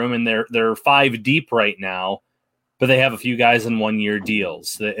receiver room and they're 5 deep right now, but they have a few guys in 1-year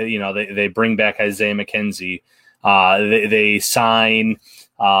deals. They bring back Isaiah McKenzie. They sign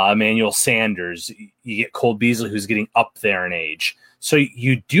Emmanuel Sanders. You get Cole Beasley, who's getting up there in age. So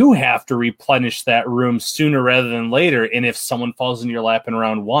you do have to replenish that room sooner rather than later. And if someone falls into your lap in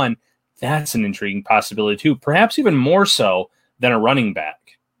round 1, that's an intriguing possibility too, perhaps even more so than a running back.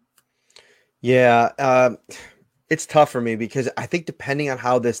 Yeah, it's tough for me because I think depending on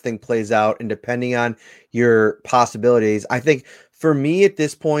how this thing plays out and depending on your possibilities, I think for me at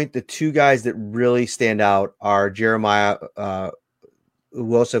this point, the two guys that really stand out are Jeremiah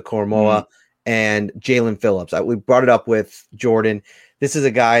Owusu-Koramoah and Jaelan Phillips. We brought it up with Jordan. This is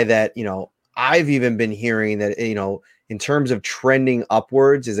a guy that, I've even been hearing that, in terms of trending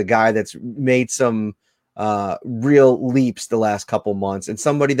upwards, is a guy that's made some real leaps the last couple months, and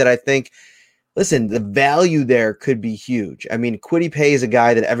somebody that I think, listen, the value there could be huge. I mean, Kwity Paye is a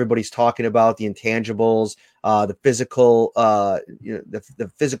guy that everybody's talking about, the intangibles, the physical,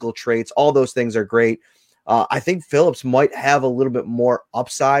 the physical traits, all those things are great. I think Phillips might have a little bit more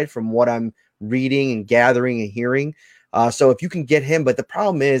upside from what I'm reading and gathering and hearing. So if you can get him, but the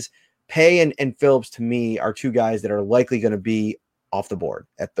problem is Paye and Phillips to me are two guys that are likely going to be off the board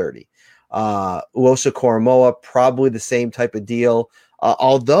at 30. Owusu-Koramoah, probably the same type of deal.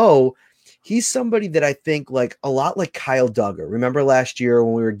 Although he's somebody that I think like a lot like Kyle Duggar. Remember last year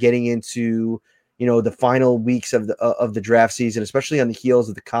when we were getting into, the final weeks of the draft season, especially on the heels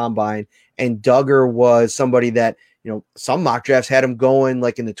of the combine, and Duggar was somebody that, some mock drafts had him going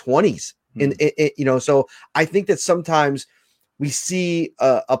like in the 20s. So I think that sometimes we see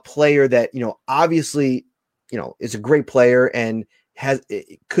a player that, obviously, is a great player and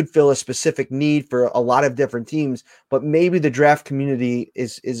could fill a specific need for a lot of different teams, but maybe the draft community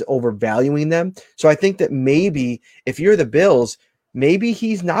is overvaluing them. So I think that maybe if you're the Bills, maybe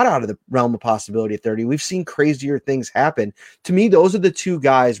he's not out of the realm of possibility at 30. We've seen crazier things happen. To me, those are the two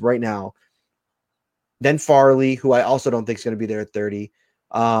guys right now. Then Farley, who I also don't think is going to be there at 30.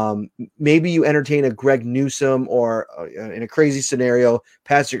 Maybe you entertain a Greg Newsome or in a crazy scenario,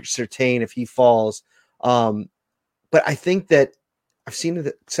 Patrick Surtain if he falls. But I think that I've seen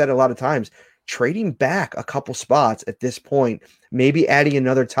it said a lot of times, trading back a couple spots at this point, maybe adding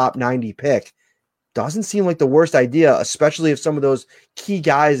another top 90 pick doesn't seem like the worst idea, especially if some of those key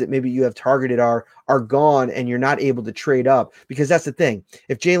guys that maybe you have targeted are gone and you're not able to trade up. Because that's the thing.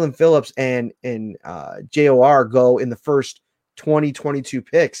 If Jaelan Phillips and JOR go in the first 20-22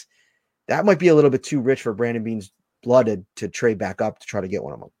 picks, that might be a little bit too rich for Brandon Beane's blood to trade back up to try to get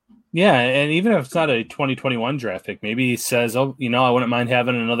one of them. Yeah, and even if it's not a 2021 draft pick, maybe he says, I wouldn't mind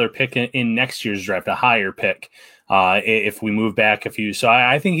having another pick in next year's draft, a higher pick, if we move back a few. So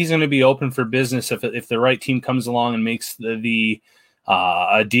I think he's going to be open for business if the right team comes along and makes a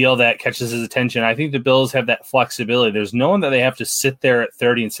deal that catches his attention. I think the Bills have that flexibility. There's no one that they have to sit there at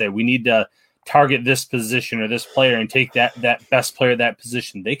 30 and say, we need to target this position or this player and take that best player at that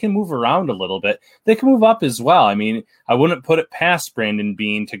position. They can move around a little bit. They can move up as well. I mean, I wouldn't put it past Brandon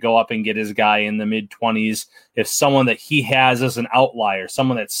Beane to go up and get his guy in the mid-20s if someone that he has as an outlier,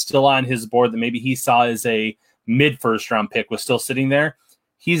 someone that's still on his board that maybe he saw as a mid-first round pick was still sitting there.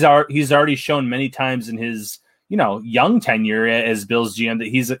 He's already shown many times in his young tenure as Bills GM that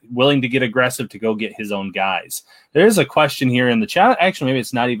he's willing to get aggressive to go get his own guys. There's a question here in the chat. Actually, maybe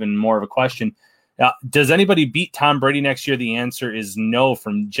it's not even more of a question. Does anybody beat Tom Brady next year? The answer is no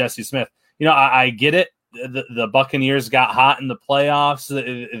from Jesse Smith. I get it. The Buccaneers got hot in the playoffs.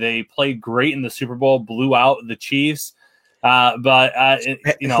 They played great in the Super Bowl, blew out the Chiefs. But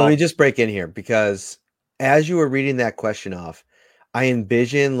let me just break in here because as you were reading that question off, I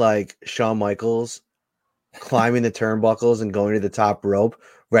envision like Shawn Michaels climbing the turnbuckles and going to the top rope,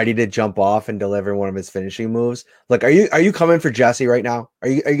 ready to jump off and deliver one of his finishing moves. Like, are you coming for Jesse right now? Are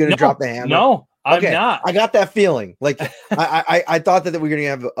you going to drop the hammer? No, okay. I'm not. I got that feeling. Like, I thought that we were going to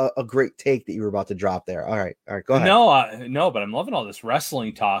have a great take that you were about to drop there. All right, go ahead. No, but I'm loving all this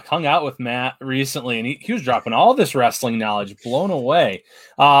wrestling talk. Hung out with Matt recently, and he was dropping all this wrestling knowledge. Blown away.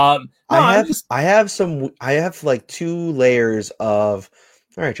 I have like 2 layers of.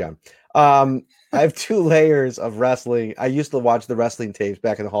 All right, John. I have 2 layers of wrestling. I used to watch the wrestling tapes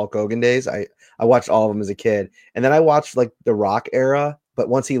back in the Hulk Hogan days. I watched all of them as a kid. And then I watched like the Rock era. But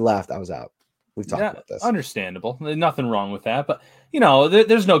once he left, I was out. We've talked about this. Understandable. There's nothing wrong with that. But,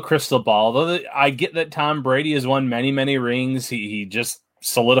 there's no crystal ball. Though I get that Tom Brady has won many, many rings. He just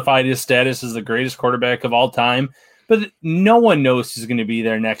solidified his status as the greatest quarterback of all time. But no one knows who's going to be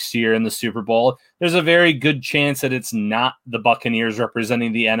there next year in the Super Bowl. There's a very good chance that it's not the Buccaneers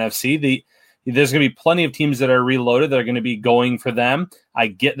representing the NFC. There's going to be plenty of teams that are reloaded that are going to be going for them. I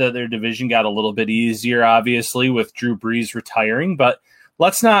get that their division got a little bit easier, obviously, with Drew Brees retiring, but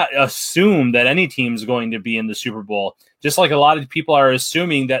let's not assume that any team's going to be in the Super Bowl. Just like a lot of people are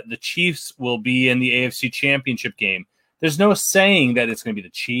assuming that the Chiefs will be in the AFC Championship game. there's no saying that it's going to be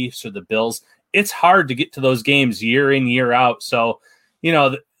the Chiefs or the Bills. It's hard to get to those games year in, year out. So,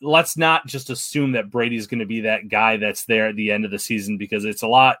 let's not just assume that Brady's going to be that guy that's there at the end of the season, because it's a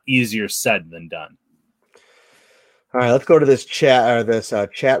lot easier said than done. All right, let's go to this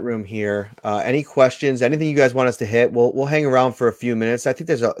chat room here. Any questions? Anything you guys want us to hit? We'll hang around for a few minutes. I think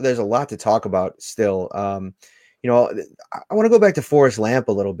there's a lot to talk about still. I want to go back to Forrest Lamp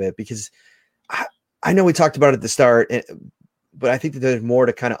a little bit, because I know we talked about it at the start, but I think that there's more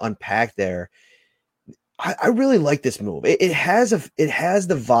to kind of unpack there. I really like this move. It has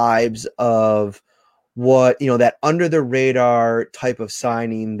the vibes of what, that under the radar type of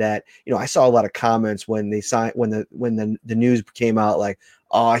signing that, I saw a lot of comments when they signed, when the news came out, like,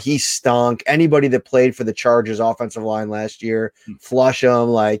 oh, he stunk. Anybody that played for the Chargers offensive line last year, flush him,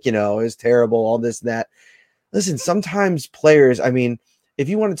 like, it was terrible, all this, that. Listen, sometimes players, if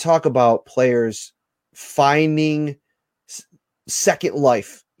you want to talk about players finding second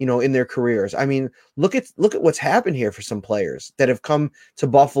life, in their careers, look at what's happened here for some players that have come to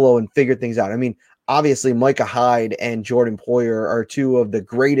Buffalo and figured things out. Obviously Micah Hyde and Jordan Poyer are two of the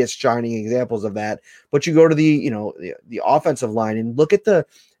greatest shining examples of that. But you go to the offensive line and look at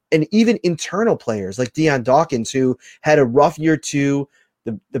and even internal players like Deion Dawkins, who had a rough year too.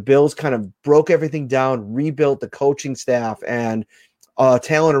 The Bills kind of broke everything down, rebuilt the coaching staff and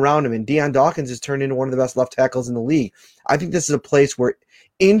talent around him. And Deion Dawkins has turned into one of the best left tackles in the league. I think this is a place where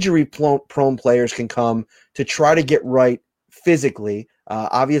injury-prone players can come to try to get right physically.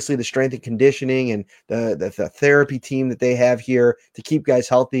 Obviously, the strength and conditioning and the therapy team that they have here to keep guys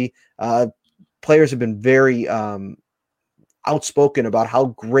healthy. Players have been very outspoken about how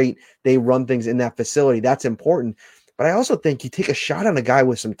great they run things in that facility. That's important. But I also think you take a shot on a guy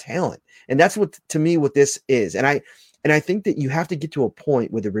with some talent. And that's what this is. And I think that you have to get to a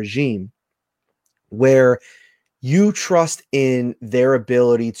point with a regime where you trust in their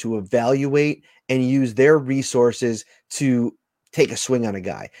ability to evaluate and use their resources to take a swing on a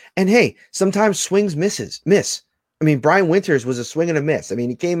guy. And hey, sometimes swings miss. Brian Winters was a swing and a miss.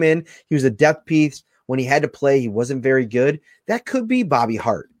 He came in, he was a depth piece. When he had to play, he wasn't very good. That could be Bobby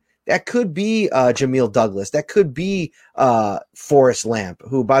Hart. That could be Jamil Douglas. That could be Forrest Lamp,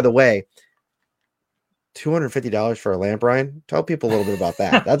 who, by the way, $250 for a lamp, Ryan? Tell people a little bit about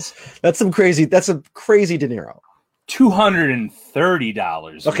that. That's some crazy dinero.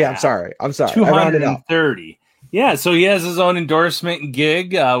 $230. Okay, I'm sorry. $230. Yeah, so he has his own endorsement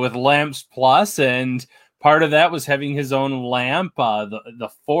gig with Lamps Plus, and part of that was having his own lamp, the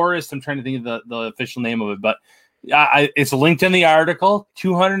Forest. I'm trying to think of the official name of it, but it's linked in the article.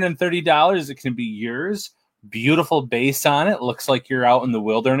 $230. It can be yours. Beautiful base on it. Looks like you're out in the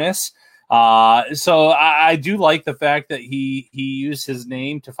wilderness. So I do like the fact that he used his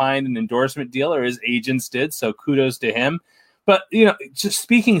name to find an endorsement deal, or his agents did. So kudos to him. But, just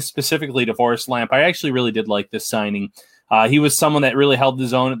speaking specifically to Forrest Lamp, I actually really did like this signing. He was someone that really held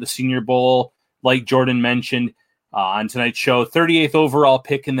his own at the Senior Bowl, like Jordan mentioned on tonight's show. 38th overall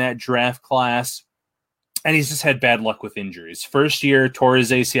pick in that draft class. And he's just had bad luck with injuries. First year, tore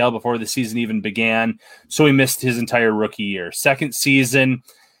his ACL before the season even began, so he missed his entire rookie year. Second season,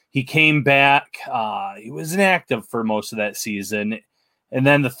 he came back. He was inactive for most of that season. And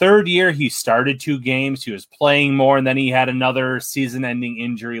then the third year, he started 2 games. He was playing more, and then he had another season-ending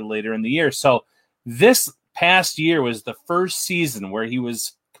injury later in the year. So this past year was the first season where he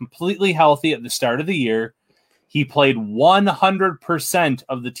was completely healthy at the start of the year. He played 100%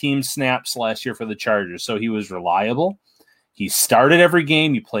 of the team snaps last year for the Chargers, so he was reliable. He started every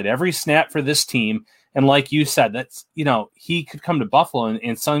game. He played every snap for this team. And like you said, that's, he could come to Buffalo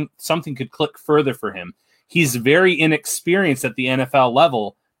and something could click further for him. He's very inexperienced at the NFL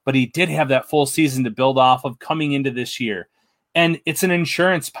level, but he did have that full season to build off of coming into this year. And it's an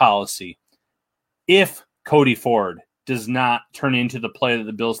insurance policy. If Cody Ford does not turn into the player that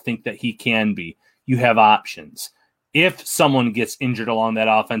the Bills think that he can be, you have options. If someone gets injured along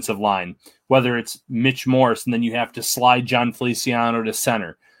that offensive line, whether it's Mitch Morse, and then you have to slide John Feliciano to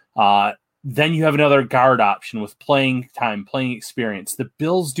center, then you have another guard option with playing time, playing experience. The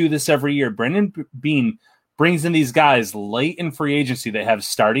Bills do this every year. Brendan Beane brings in these guys late in free agency that have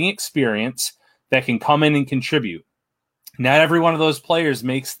starting experience that can come in and contribute. Not every one of those players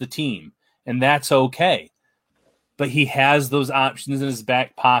makes the team, and that's okay. But he has those options in his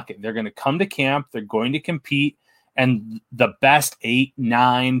back pocket. They're going to come to camp. They're going to compete. And the best 8,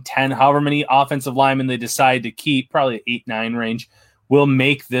 9, 10, however many offensive linemen they decide to keep, probably 8, 9 range, will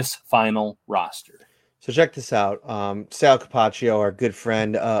make this final roster. So check this out. Sal Capaccio, our good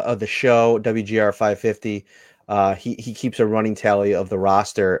friend of the show, WGR 550, He keeps a running tally of the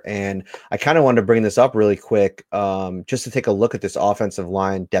roster, and I kind of wanted to bring this up really quick, just to take a look at this offensive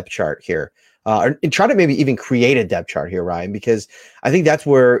line depth chart here, and try to maybe even create a depth chart here, Ryan, because I think that's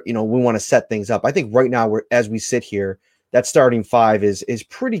where we want to set things up. I think right now, as we sit here, that starting five is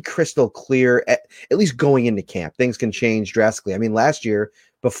pretty crystal clear, at least going into camp. Things can change drastically. I mean, last year,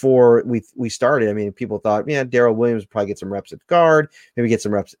 before we started, I mean, people thought, Daryl Williams would probably get some reps at guard, maybe get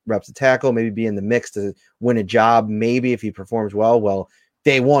some reps at tackle, maybe be in the mix to win a job, maybe if he performs well. Well,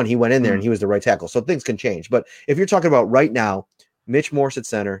 day one, he went in there and he was the right tackle. So things can change. But if you're talking about right now, Mitch Morse at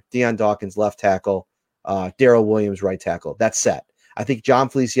center, Deion Dawkins left tackle, Daryl Williams right tackle. That's set. I think John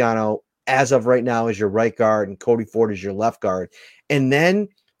Feliciano, as of right now, is your right guard, and Cody Ford is your left guard. And then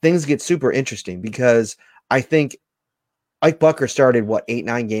things get super interesting because I think Ike Bucker started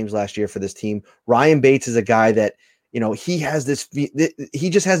 8-9 games last year for this team. Ryan Bates is a guy that, he has he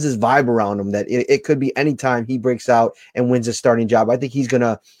just has this vibe around him that it could be anytime he breaks out and wins a starting job. I think he's going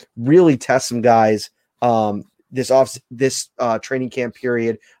to really test some guys this training camp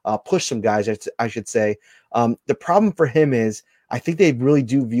period, push some guys, I should say. The problem for him is I think they really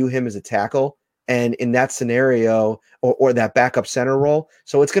do view him as a tackle, and in that scenario or that backup center role.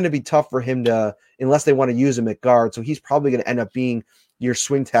 So it's going to be tough for him to, unless they want to use him at guard. So he's probably going to end up being your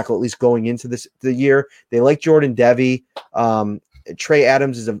swing tackle, at least going into the year. They like Jordan Devey. Trey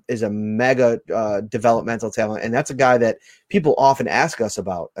Adams is a mega developmental talent, and that's a guy that people often ask us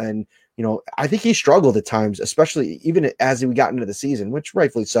about. And I think he struggled at times, especially even as we got into the season, which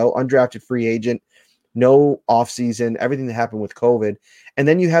rightfully so. Undrafted free agent, no offseason, everything that happened with COVID. And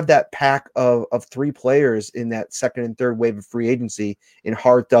then you have that pack of three players in that second and third wave of free agency in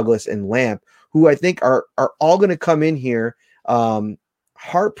Hart, Douglas, and Lamp, who I think are all going to come in here.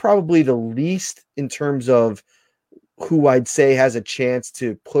 Hart probably the least in terms of who I'd say has a chance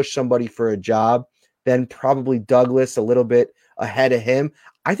to push somebody for a job. Then probably Douglas a little bit ahead of him.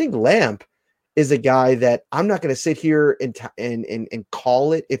 I think Lamp is a guy that I'm not going to sit here and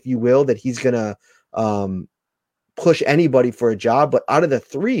call it, if you will, that he's going to push anybody for a job. But out of the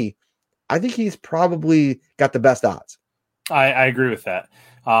three, I think he's probably got the best odds. I agree with that.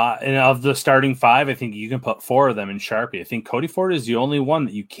 And of the starting five, I think you can put four of them in Sharpie. I think Cody Ford is the only one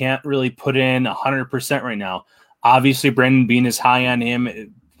that you can't really put in 100% right now. Obviously, Brandon Beane is high on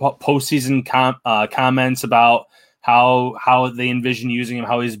him. Postseason comments about how they envision using him,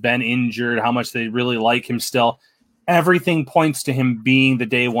 how he's been injured, how much they really like him still. Everything points to him being the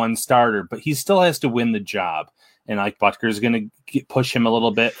day one starter, but he still has to win the job. And Ike Butker is going to push him a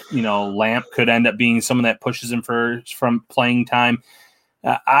little bit. Lamp could end up being someone that pushes him from playing time.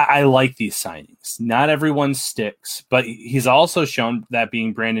 I like these signings. Not everyone sticks, but he's also shown, that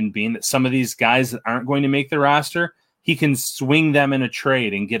being Brandon Beane, that some of these guys that aren't going to make the roster, he can swing them in a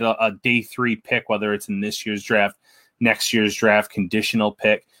trade and get a day 3 pick, whether it's in this year's draft, next year's draft, conditional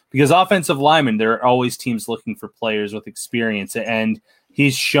pick. Because offensive linemen, there are always teams looking for players with experience, and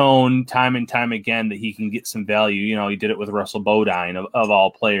he's shown time and time again that he can get some value. He did it with Russell Bodine, of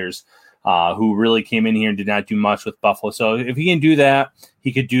all players, who really came in here and did not do much with Buffalo. So if he can do that,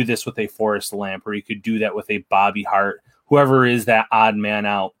 he could do this with a Forrest Lamp, or he could do that with a Bobby Hart, whoever is that odd man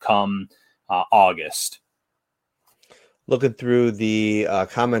out come August. Looking through the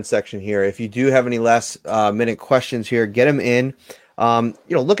comment section here, if you do have any last minute questions here, get them in.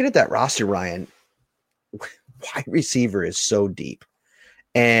 Looking at that roster, Ryan, wide receiver is so deep.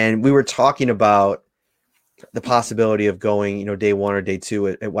 And we were talking about the possibility of going, day 1 or day 2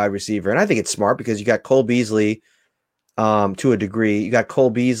 at wide receiver. And I think it's smart because you got Cole Beasley to a degree. You got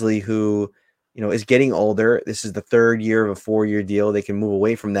Cole Beasley who, is getting older. This is the 3rd year of a 4-year deal. They can move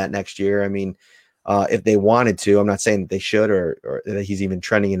away from that next year. I mean, if they wanted to, I'm not saying that they should or that he's even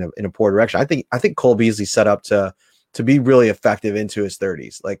trending in a poor direction. I think Cole Beasley's set up to be really effective into his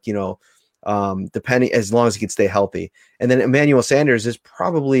 30s. Depending, as long as he can stay healthy. And then Emmanuel Sanders is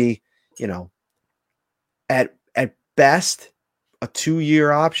probably, at best a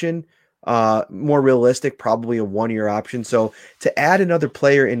 2-year option, more realistic, probably a 1-year option. So to add another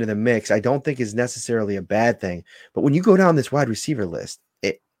player into the mix, I don't think is necessarily a bad thing. But when you go down this wide receiver list,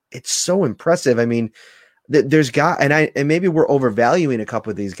 it's so impressive. I mean, there's guys, and maybe we're overvaluing a couple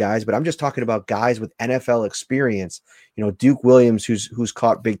of these guys, but I'm just talking about guys with NFL experience. Duke Williams, who's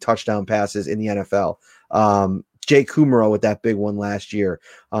caught big touchdown passes in the NFL. Jake Kumaro with that big one last year.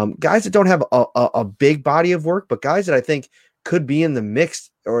 Guys that don't have a big body of work, but guys that I think could be in the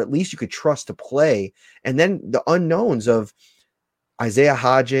mix, or at least you could trust to play. And then the unknowns of Isaiah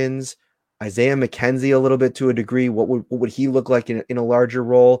Hodgins, Isaiah McKenzie a little bit to a degree. What would he look like in a larger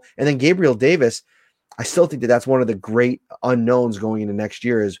role? And then Gabriel Davis, I still think that's one of the great unknowns going into next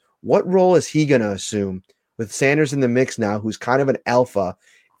year is what role is he going to assume with Sanders in the mix now, who's kind of an alpha.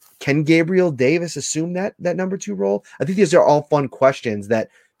 Can Gabriel Davis assume that number 2 role? I think these are all fun questions that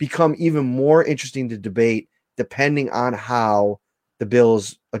become even more interesting to debate depending on how the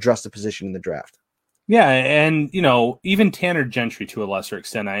Bills address the position in the draft. Yeah, and even Tanner Gentry to a lesser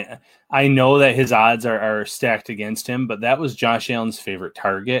extent. I know that his odds are stacked against him, but that was Josh Allen's favorite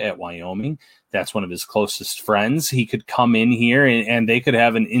target at Wyoming. That's one of his closest friends. He could come in here and they could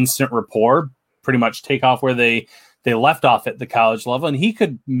have an instant rapport, pretty much take off where they left off at the college level, and he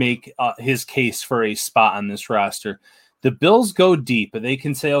could make his case for a spot on this roster. The Bills go deep, but they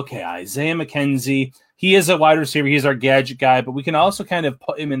can say, okay, Isaiah McKenzie, he is a wide receiver. He's our gadget guy, but we can also kind of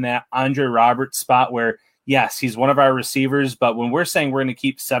put him in that Andre Roberts spot where, yes, he's one of our receivers, but when we're saying we're going to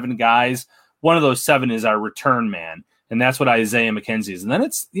keep 7 guys, one of those 7 is our return man, and that's what Isaiah McKenzie is. And then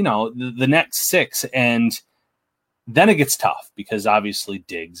it's, the next 6, and then it gets tough because obviously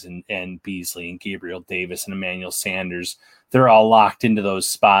Diggs and Beasley and Gabriel Davis and Emmanuel Sanders, they're all locked into those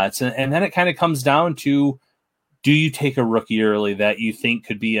spots. And then it kind of comes down to, do you take a rookie early that you think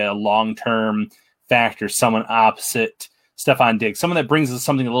could be a long-term factor, someone opposite Stephon Diggs, someone that brings us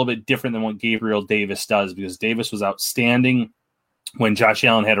something a little bit different than what Gabriel Davis does, because Davis was outstanding when Josh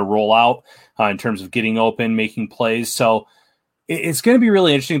Allen had to roll out in terms of getting open, making plays. So it's going to be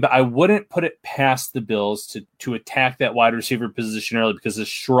really interesting, but I wouldn't put it past the Bills to attack that wide receiver position early, because as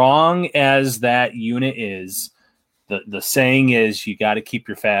strong as that unit is, the saying is you got to keep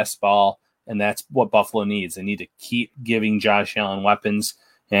your fastball, and that's what Buffalo needs. They need to keep giving Josh Allen weapons,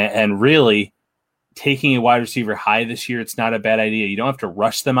 and really taking a wide receiver high this year, it's not a bad idea. You don't have to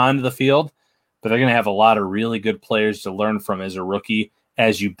rush them onto the field, but they're going to have a lot of really good players to learn from as a rookie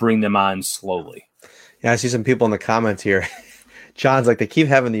as you bring them on slowly. Yeah, I see some people in the comments here. John's like, they keep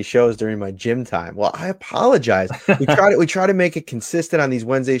having these shows during my gym time. Well, I apologize. We try to make it consistent on these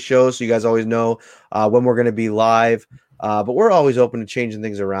Wednesday shows, so you guys always know when we're going to be live. But we're always open to changing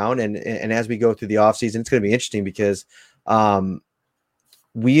things around. And as we go through the offseason, it's going to be interesting because we're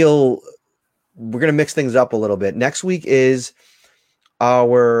going to mix things up a little bit. Next week is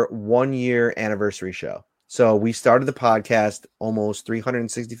our 1-year anniversary show. So we started the podcast almost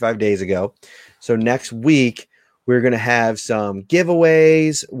 365 days ago. So next week, we're going to have some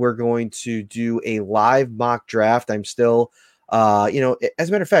giveaways. We're going to do a live mock draft. I'm still, as a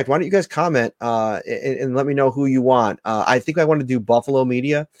matter of fact, why don't you guys comment and let me know who you want. I think I want to do Buffalo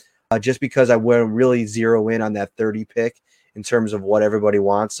media just because I want to really zero in on that 30 pick in terms of what everybody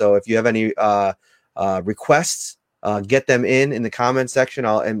wants. So if you have any requests, get them in the comment section.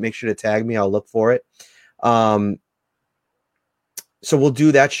 And make sure to tag me. I'll look for it. So we'll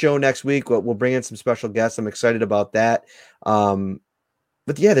do that show next week. We'll bring in some special guests. I'm excited about that. But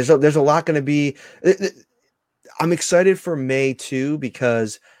yeah, there's a lot going to be. I'm excited for May too,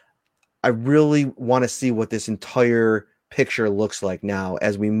 because I really want to see what this entire picture looks like now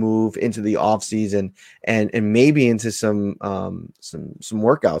as we move into the off season and maybe into some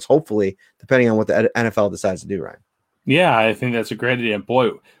workouts, hopefully, depending on what the NFL decides to do, Ryan. Yeah, I think that's a great idea.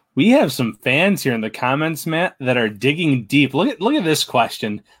 Boy, we have some fans here in the comments, Matt, that are digging deep. Look at this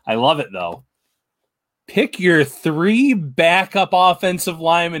question. I love it, though. Pick your 3 backup offensive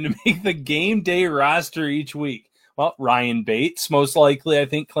linemen to make the game day roster each week. Well, Ryan Bates, most likely, I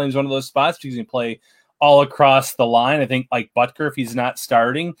think, claims one of those spots because he can play all across the line. I think like Butker, if he's not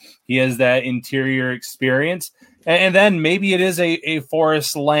starting, he has that interior experience. And then maybe it is a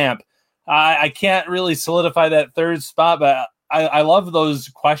Forrest Lamp. I can't really solidify that 3rd spot, but I love those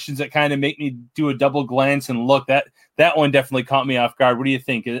questions that kind of make me do a double glance and look. That one definitely caught me off guard. What do you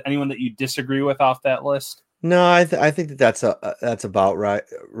think? Is anyone that you disagree with off that list? No, I think that's about right.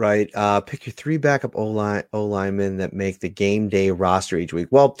 Pick your 3 backup O linemen that make the game day roster each week.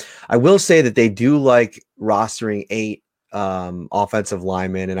 Well, I will say that they do like rostering 8 offensive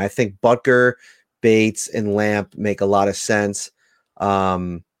linemen, and I think Butker, Bates, and Lamp make a lot of sense.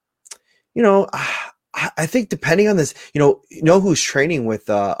 I think depending on this, who's training with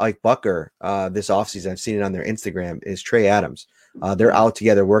Ike Butker this offseason, I've seen it on their Instagram, is Trey Adams. They're out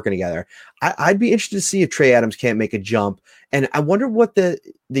together, working together. I'd be interested to see if Trey Adams can't make a jump. And I wonder what the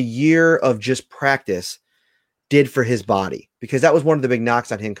year of just practice did for his body, because that was one of the big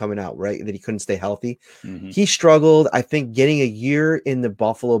knocks on him coming out, right? That he couldn't stay healthy. Mm-hmm. He struggled, I think, getting a year in the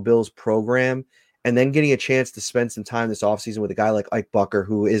Buffalo Bills program and then getting a chance to spend some time this offseason with a guy like Ike Butker,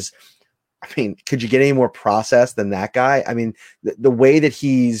 who is, could you get any more process than that guy? I mean, the way that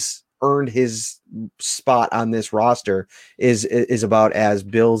he's earned his spot on this roster is about as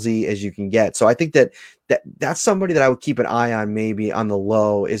Billsy as you can get. So I think that's somebody that I would keep an eye on, maybe on the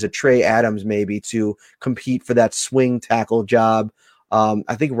low, is a Trey Adams, maybe to compete for that swing tackle job.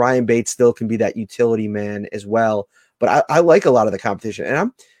 I think Ryan Bates still can be that utility man as well. But I like a lot of the competition. And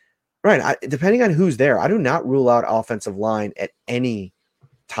I'm right. Depending on who's there, I do not rule out offensive line at any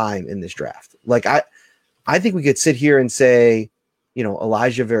time in this draft. Like I think we could sit here and say,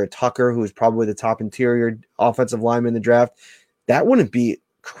 Elijah Vera Tucker, who is probably the top interior offensive lineman in the draft, that wouldn't be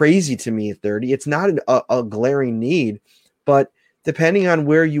crazy to me at 30. It's not a glaring need, but depending on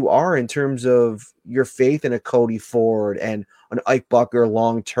where you are in terms of your faith in a Cody Ford and an Ike Bucker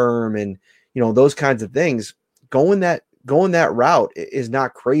long term, and those kinds of things, going that route is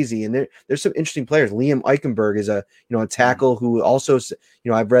not crazy. And there's some interesting players. Liam Eichenberg is a tackle who also,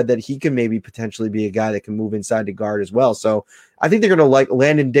 I've read that he can maybe potentially be a guy that can move inside to guard as well. So I think they're going to like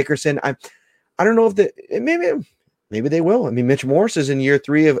Landon Dickerson. I don't know if maybe they will. I mean, Mitch Morse is in year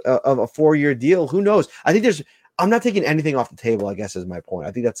 3 of a 4-year deal. Who knows? I think I'm not taking anything off the table, I guess is my point.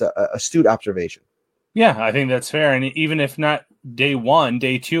 I think that's a astute observation. Yeah, I think that's fair. And even if not day 1,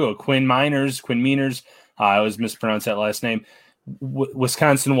 day 2, Quinn Meiners, I always mispronounce that last name.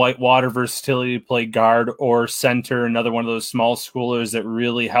 Wisconsin Whitewater versatility to play guard or center. Another one of those small schoolers that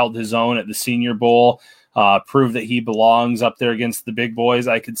really held his own at the Senior Bowl. Proved that he belongs up there against the big boys.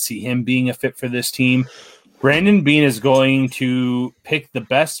 I could see him being a fit for this team. Brandon Beane is going to pick the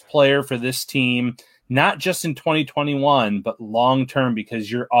best player for this team, not just in 2021, but long term,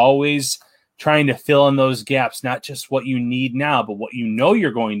 because you're always trying to fill in those gaps, not just what you need now, but what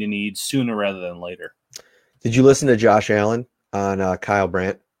you're going to need sooner rather than later. Did you listen to Josh Allen on Kyle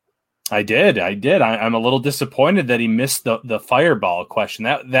Brandt? I did. I'm a little disappointed that he missed the fireball question.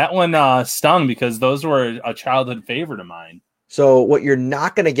 That one stung because those were a childhood favorite of mine. So what you're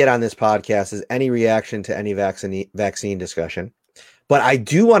not going to get on this podcast is any reaction to any vaccine discussion. But I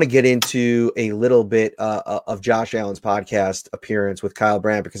do want to get into a little bit of Josh Allen's podcast appearance with Kyle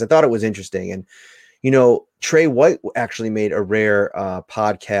Brandt, because I thought it was interesting. And, Trey White actually made a rare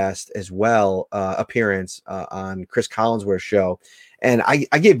podcast as well, appearance on Chris Collinsworth's show. And I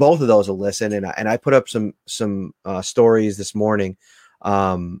gave both of those a listen, and I put up some stories this morning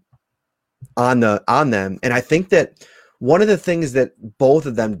on them. And I think that one of the things that both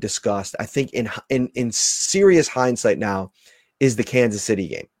of them discussed, I think in serious hindsight now, is the Kansas City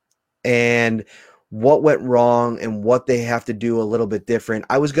game and what went wrong and what they have to do a little bit different.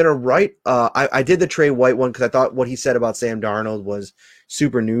 I was going to write, I did the Trey White one because I thought what he said about Sam Darnold was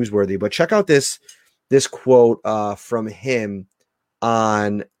super newsworthy, but check out this quote from him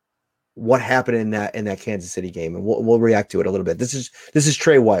on what happened in that Kansas City game. And we'll react to it a little bit. This is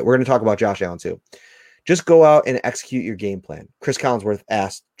Trey White. We're going to talk about Josh Allen too. Just go out and execute your game plan. Chris Collinsworth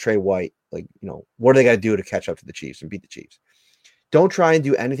asked Trey White, what do they got to do to catch up to the Chiefs and beat the Chiefs? Don't try and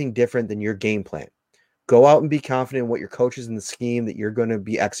do anything different than your game plan. Go out and be confident in what your coaches and the scheme that you're going to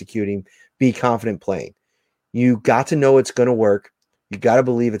be executing. Be confident playing. You got to know it's going to work. You got to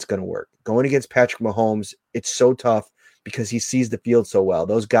believe it's going to work. Going against Patrick Mahomes, it's so tough because he sees the field so well.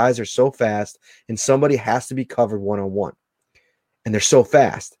 Those guys are so fast, and somebody has to be covered one-on-one. And they're so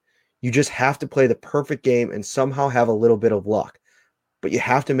fast. You just have to play the perfect game and somehow have a little bit of luck. But you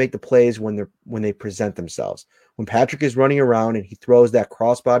have to make the plays when they present themselves. When Patrick is running around and he throws that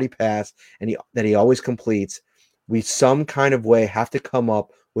crossbody pass that he always completes, we some kind of way have to come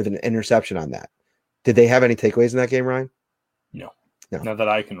up with an interception on that. Did they have any takeaways in that game, Ryan? No. Not that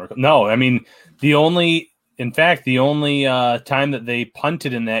I can recall. No, I mean, the only time that they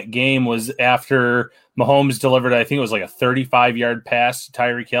punted in that game was after Mahomes delivered, I think it was like a 35-yard pass to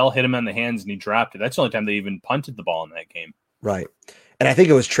Tyreek Hill, hit him on the hands, and he dropped it. That's the only time they even punted the ball in that game. Right. And I think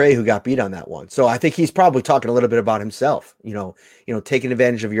it was Trey who got beat on that one. So I think he's probably talking a little bit about himself, taking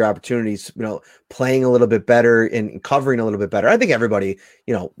advantage of your opportunities, playing a little bit better and covering a little bit better. I think everybody,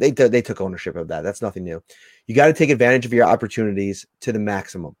 they took ownership of that. That's nothing new. You got to take advantage of your opportunities to the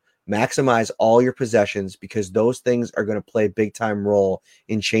maximum. Maximize all your possessions, because those things are going to play a big time role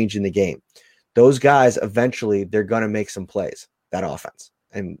in changing the game. Those guys, eventually, they're going to make some plays, that offense.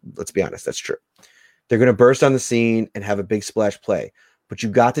 And let's be honest, that's true. They're going to burst on the scene and have a big splash play. But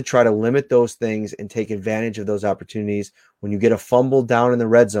you've got to try to limit those things and take advantage of those opportunities. When you get a fumble down in the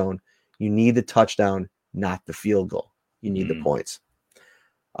red zone, you need the touchdown, not the field goal. You need the points.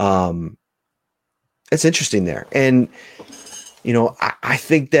 It's interesting there. And, I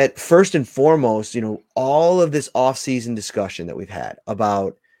think that first and foremost, all of this offseason discussion that we've had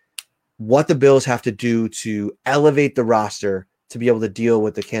about what the Bills have to do to elevate the roster to be able to deal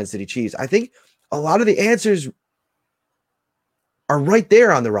with the Kansas City Chiefs, I think a lot of the answers are right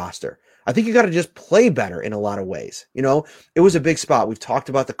there on the roster. I think you got to just play better in a lot of ways. It was a big spot. We've talked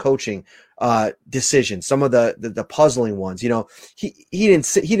about the coaching decisions, some of the puzzling ones. He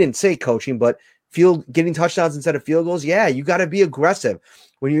didn't say coaching, but getting touchdowns instead of field goals. Yeah, you got to be aggressive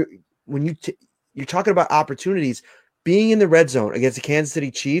when you're talking about opportunities. Being in the red zone against the Kansas City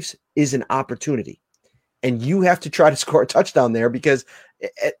Chiefs is an opportunity, and you have to try to score a touchdown there because,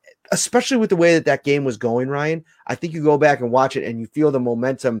 especially with the way that game was going, Ryan, I think you go back and watch it and you feel the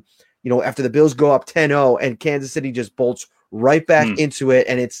momentum. After the Bills go up 10-0 and Kansas City just bolts right back into it,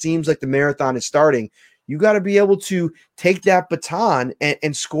 and it seems like the marathon is starting. You got to be able to take that baton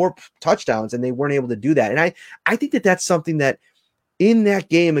and score touchdowns, and they weren't able to do that. And I think that that's something that in that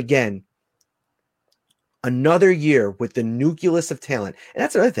game, again, another year with the nucleus of talent. And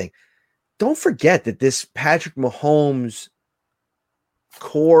that's another thing. Don't forget that this Patrick Mahomes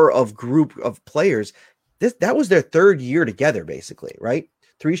core of group of players, that was their third year together, basically, right?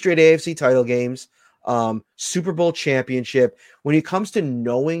 3 straight AFC title games, Super Bowl championship. When it comes to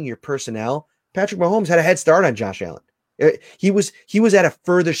knowing your personnel, Patrick Mahomes had a head start on Josh Allen. He was at a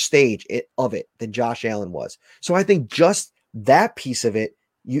further stage of it than Josh Allen was. So I think just that piece of it,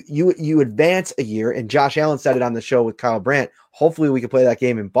 you advance a year, and Josh Allen said it on the show with Kyle Brandt. Hopefully we can play that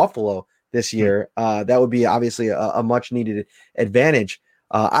game in Buffalo this year. That would be obviously a much needed advantage.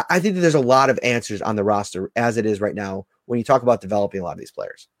 I think that there's a lot of answers on the roster as it is right now when you talk about developing a lot of these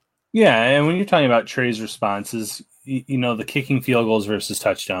players. Yeah, and when you're talking about Trey's responses, the kicking field goals versus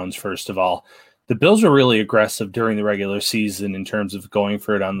touchdowns, first of all, the Bills were really aggressive during the regular season in terms of going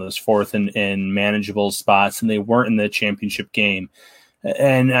for it on those fourth and manageable spots, and they weren't in the championship game.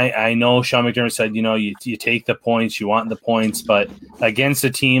 And I know Sean McDermott said, you take the points, you want the points, but against a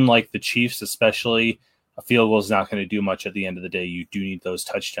team like the Chiefs, especially, a field goal is not going to do much at the end of the day. You do need those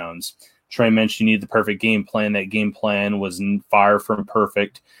touchdowns. Trey mentioned you need the perfect game plan. That game plan was far from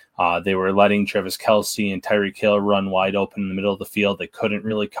perfect. They were letting Travis Kelce and Tyreek Hill run wide open in the middle of the field. They couldn't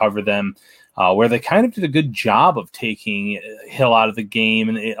really cover them, where they kind of did a good job of taking Hill out of the game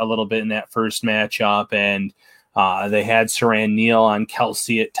a little bit in that first matchup. And they had Saran Neal on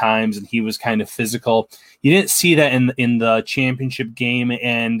Kelce at times, and he was kind of physical. You didn't see that in the championship game,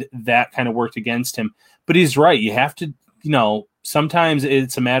 and that kind of worked against him. But he's right. You have to, sometimes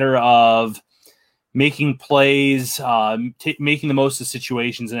it's a matter of making plays, making the most of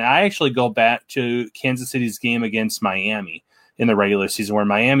situations. And I actually go back to Kansas City's game against Miami in the regular season, where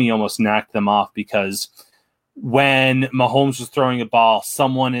Miami almost knocked them off because when Mahomes was throwing a ball,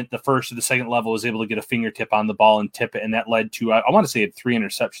 someone at the first or the second level was able to get a fingertip on the ball and tip it, and that led to, I want to say, he had 3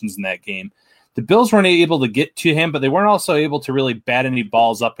 interceptions in that game. The Bills weren't able to get to him, but they weren't also able to really bat any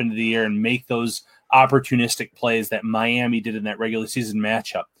balls up into the air and make those opportunistic plays that Miami did in that regular season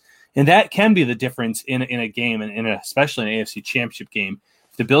matchup. And that can be the difference in a game, and especially an AFC championship game.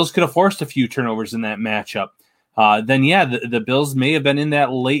 If the Bills could have forced a few turnovers in that matchup, then yeah, the Bills may have been in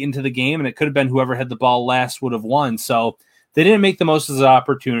that late into the game, and it could have been whoever had the ball last would have won. So they didn't make the most of the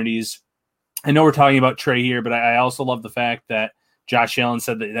opportunities. I know we're talking about Trey here, but I also love the fact that Josh Allen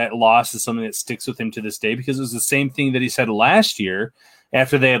said that loss is something that sticks with him to this day, because it was the same thing that he said last year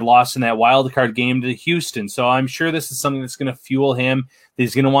after they had lost in that wild card game to Houston. So I'm sure this is something that's going to fuel him.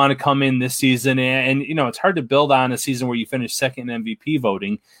 He's going to want to come in this season. And it's hard to build on a season where you finish second in MVP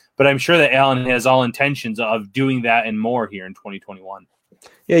voting, but I'm sure that Allen has all intentions of doing that and more here in 2021.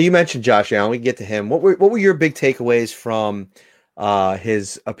 Yeah, you mentioned Josh Allen. We can get to him. What were your big takeaways from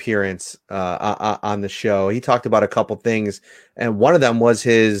his appearance on the show? He talked about a couple things, and one of them was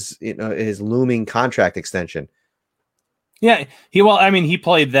his looming contract extension. Yeah, he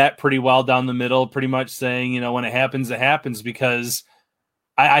played that pretty well down the middle, pretty much saying, when it happens, it happens, because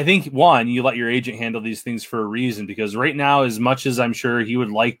I think, one, you let your agent handle these things for a reason, because right now, as much as I'm sure he would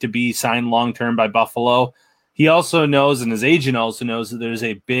like to be signed long-term by Buffalo, he also knows, and his agent also knows, that there's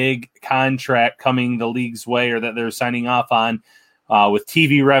a big contract coming the league's way, or that they're signing off on with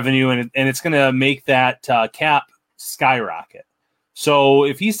TV revenue, and it's going to make that cap skyrocket. So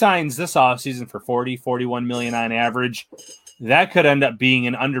if he signs this offseason for $41 million on average, that could end up being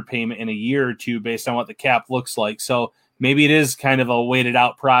an underpayment in a year or two based on what the cap looks like. So maybe it is kind of a weighted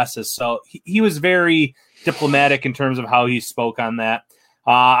out process. So he was very diplomatic in terms of how he spoke on that.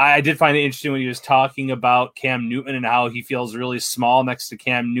 I did find it interesting when he was talking about Cam Newton and how he feels really small next to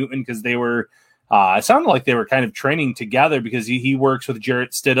Cam Newton, because they were it sounded like they were kind of training together, because he works with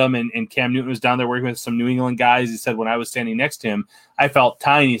Jarrett Stidham, and Cam Newton was down there working with some New England guys. He said, when I was standing next to him, I felt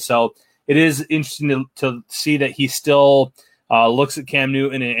tiny. So it is interesting to see that he still looks at Cam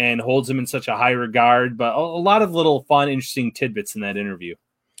Newton and holds him in such a high regard. But a lot of little fun, interesting tidbits in that interview.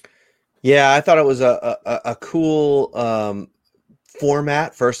 Yeah, I thought it was a cool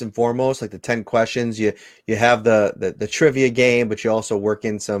format, first and foremost, like the 10 questions. You have the trivia game, but you also work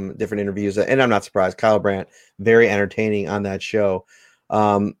in some different interviews. And I'm not surprised. Kyle Brandt, very entertaining on that show.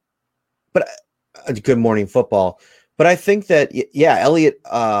 But Good Morning Football. But I think that, yeah, Elliot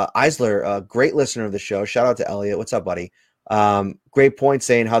Eisler, a great listener of the show. Shout out to Elliot. What's up, buddy? Great point,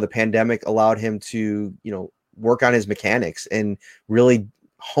 saying how the pandemic allowed him to, work on his mechanics and really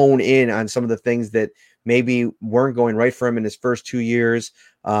hone in on some of the things that maybe weren't going right for him in his first 2 years.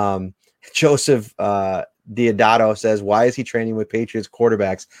 Joseph Diodato says, why is he training with Patriots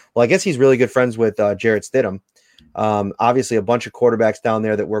quarterbacks? Well, I guess he's really good friends with Jarrett Stidham. Obviously a bunch of quarterbacks down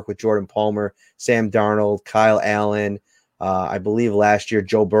there that work with Jordan Palmer, Sam Darnold, Kyle Allen. I believe last year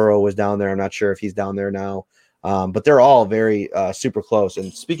Joe Burrow was down there. I'm not sure if he's down there now. But they're all very super close.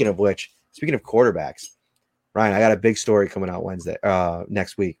 And speaking of quarterbacks, Ryan, I got a big story coming out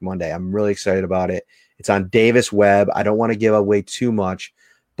next week, Monday. I'm really excited about it. It's on Davis Webb. I don't want to give away too much,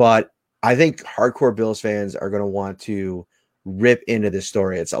 but I think hardcore Bills fans are going to want to rip into this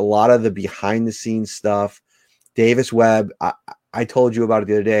story. It's a lot of the behind the scenes stuff. Davis Webb, I told you about it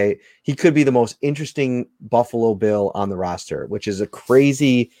the other day. He could be the most interesting Buffalo Bill on the roster, which is a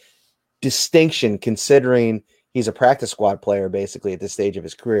crazy distinction considering he's a practice squad player basically at this stage of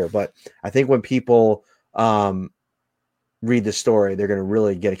his career. But I think when people read the story, they're going to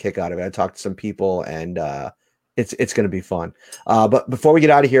really get a kick out of it. I talked to some people, and it's going to be fun. But before we get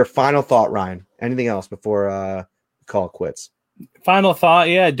out of here, final thought, Ryan. Anything else before we call it quits? Final thought,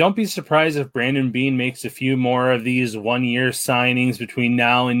 yeah, don't be surprised if Brandon Beane makes a few more of these 1 year signings between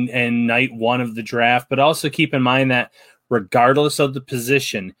now and night one of the draft. But also keep in mind that regardless of the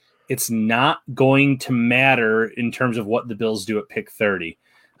position, it's not going to matter in terms of what the Bills do at pick 30.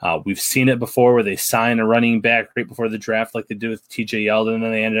 We've seen it before where they sign a running back right before the draft like they did with TJ Yeldon, and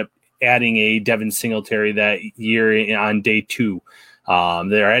then they ended up adding a Devin Singletary that year on day 2.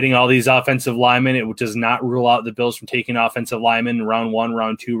 They're adding all these offensive linemen. It does not rule out the Bills from taking offensive linemen in round 1,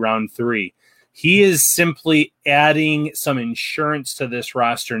 round 2, round 3. He is simply adding some insurance to this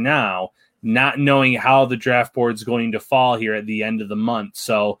roster now, not knowing how the draft board is going to fall here at the end of the month.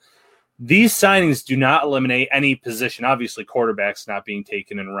 So these signings do not eliminate any position. Obviously, quarterbacks not being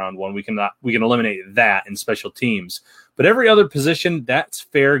taken in round 1. We can eliminate that in special teams. But every other position, that's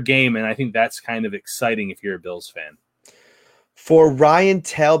fair game, and I think that's kind of exciting if you're a Bills fan. For Ryan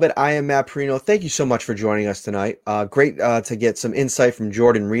Talbot, I am Matt Perino. Thank you so much for joining us tonight. Great to get some insight from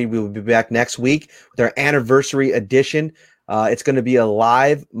Jordan Reed. We will be back next week with our anniversary edition. It's going to be a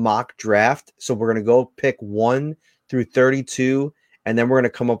live mock draft. So we're going to go pick 1 through 32, and then we're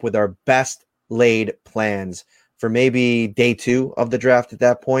going to come up with our best laid plans for maybe day 2 of the draft at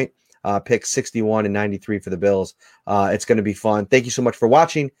that point. Pick 61 and 93 for the Bills. It's going to be fun. Thank you so much for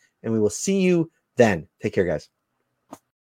watching, and we will see you then. Take care, guys.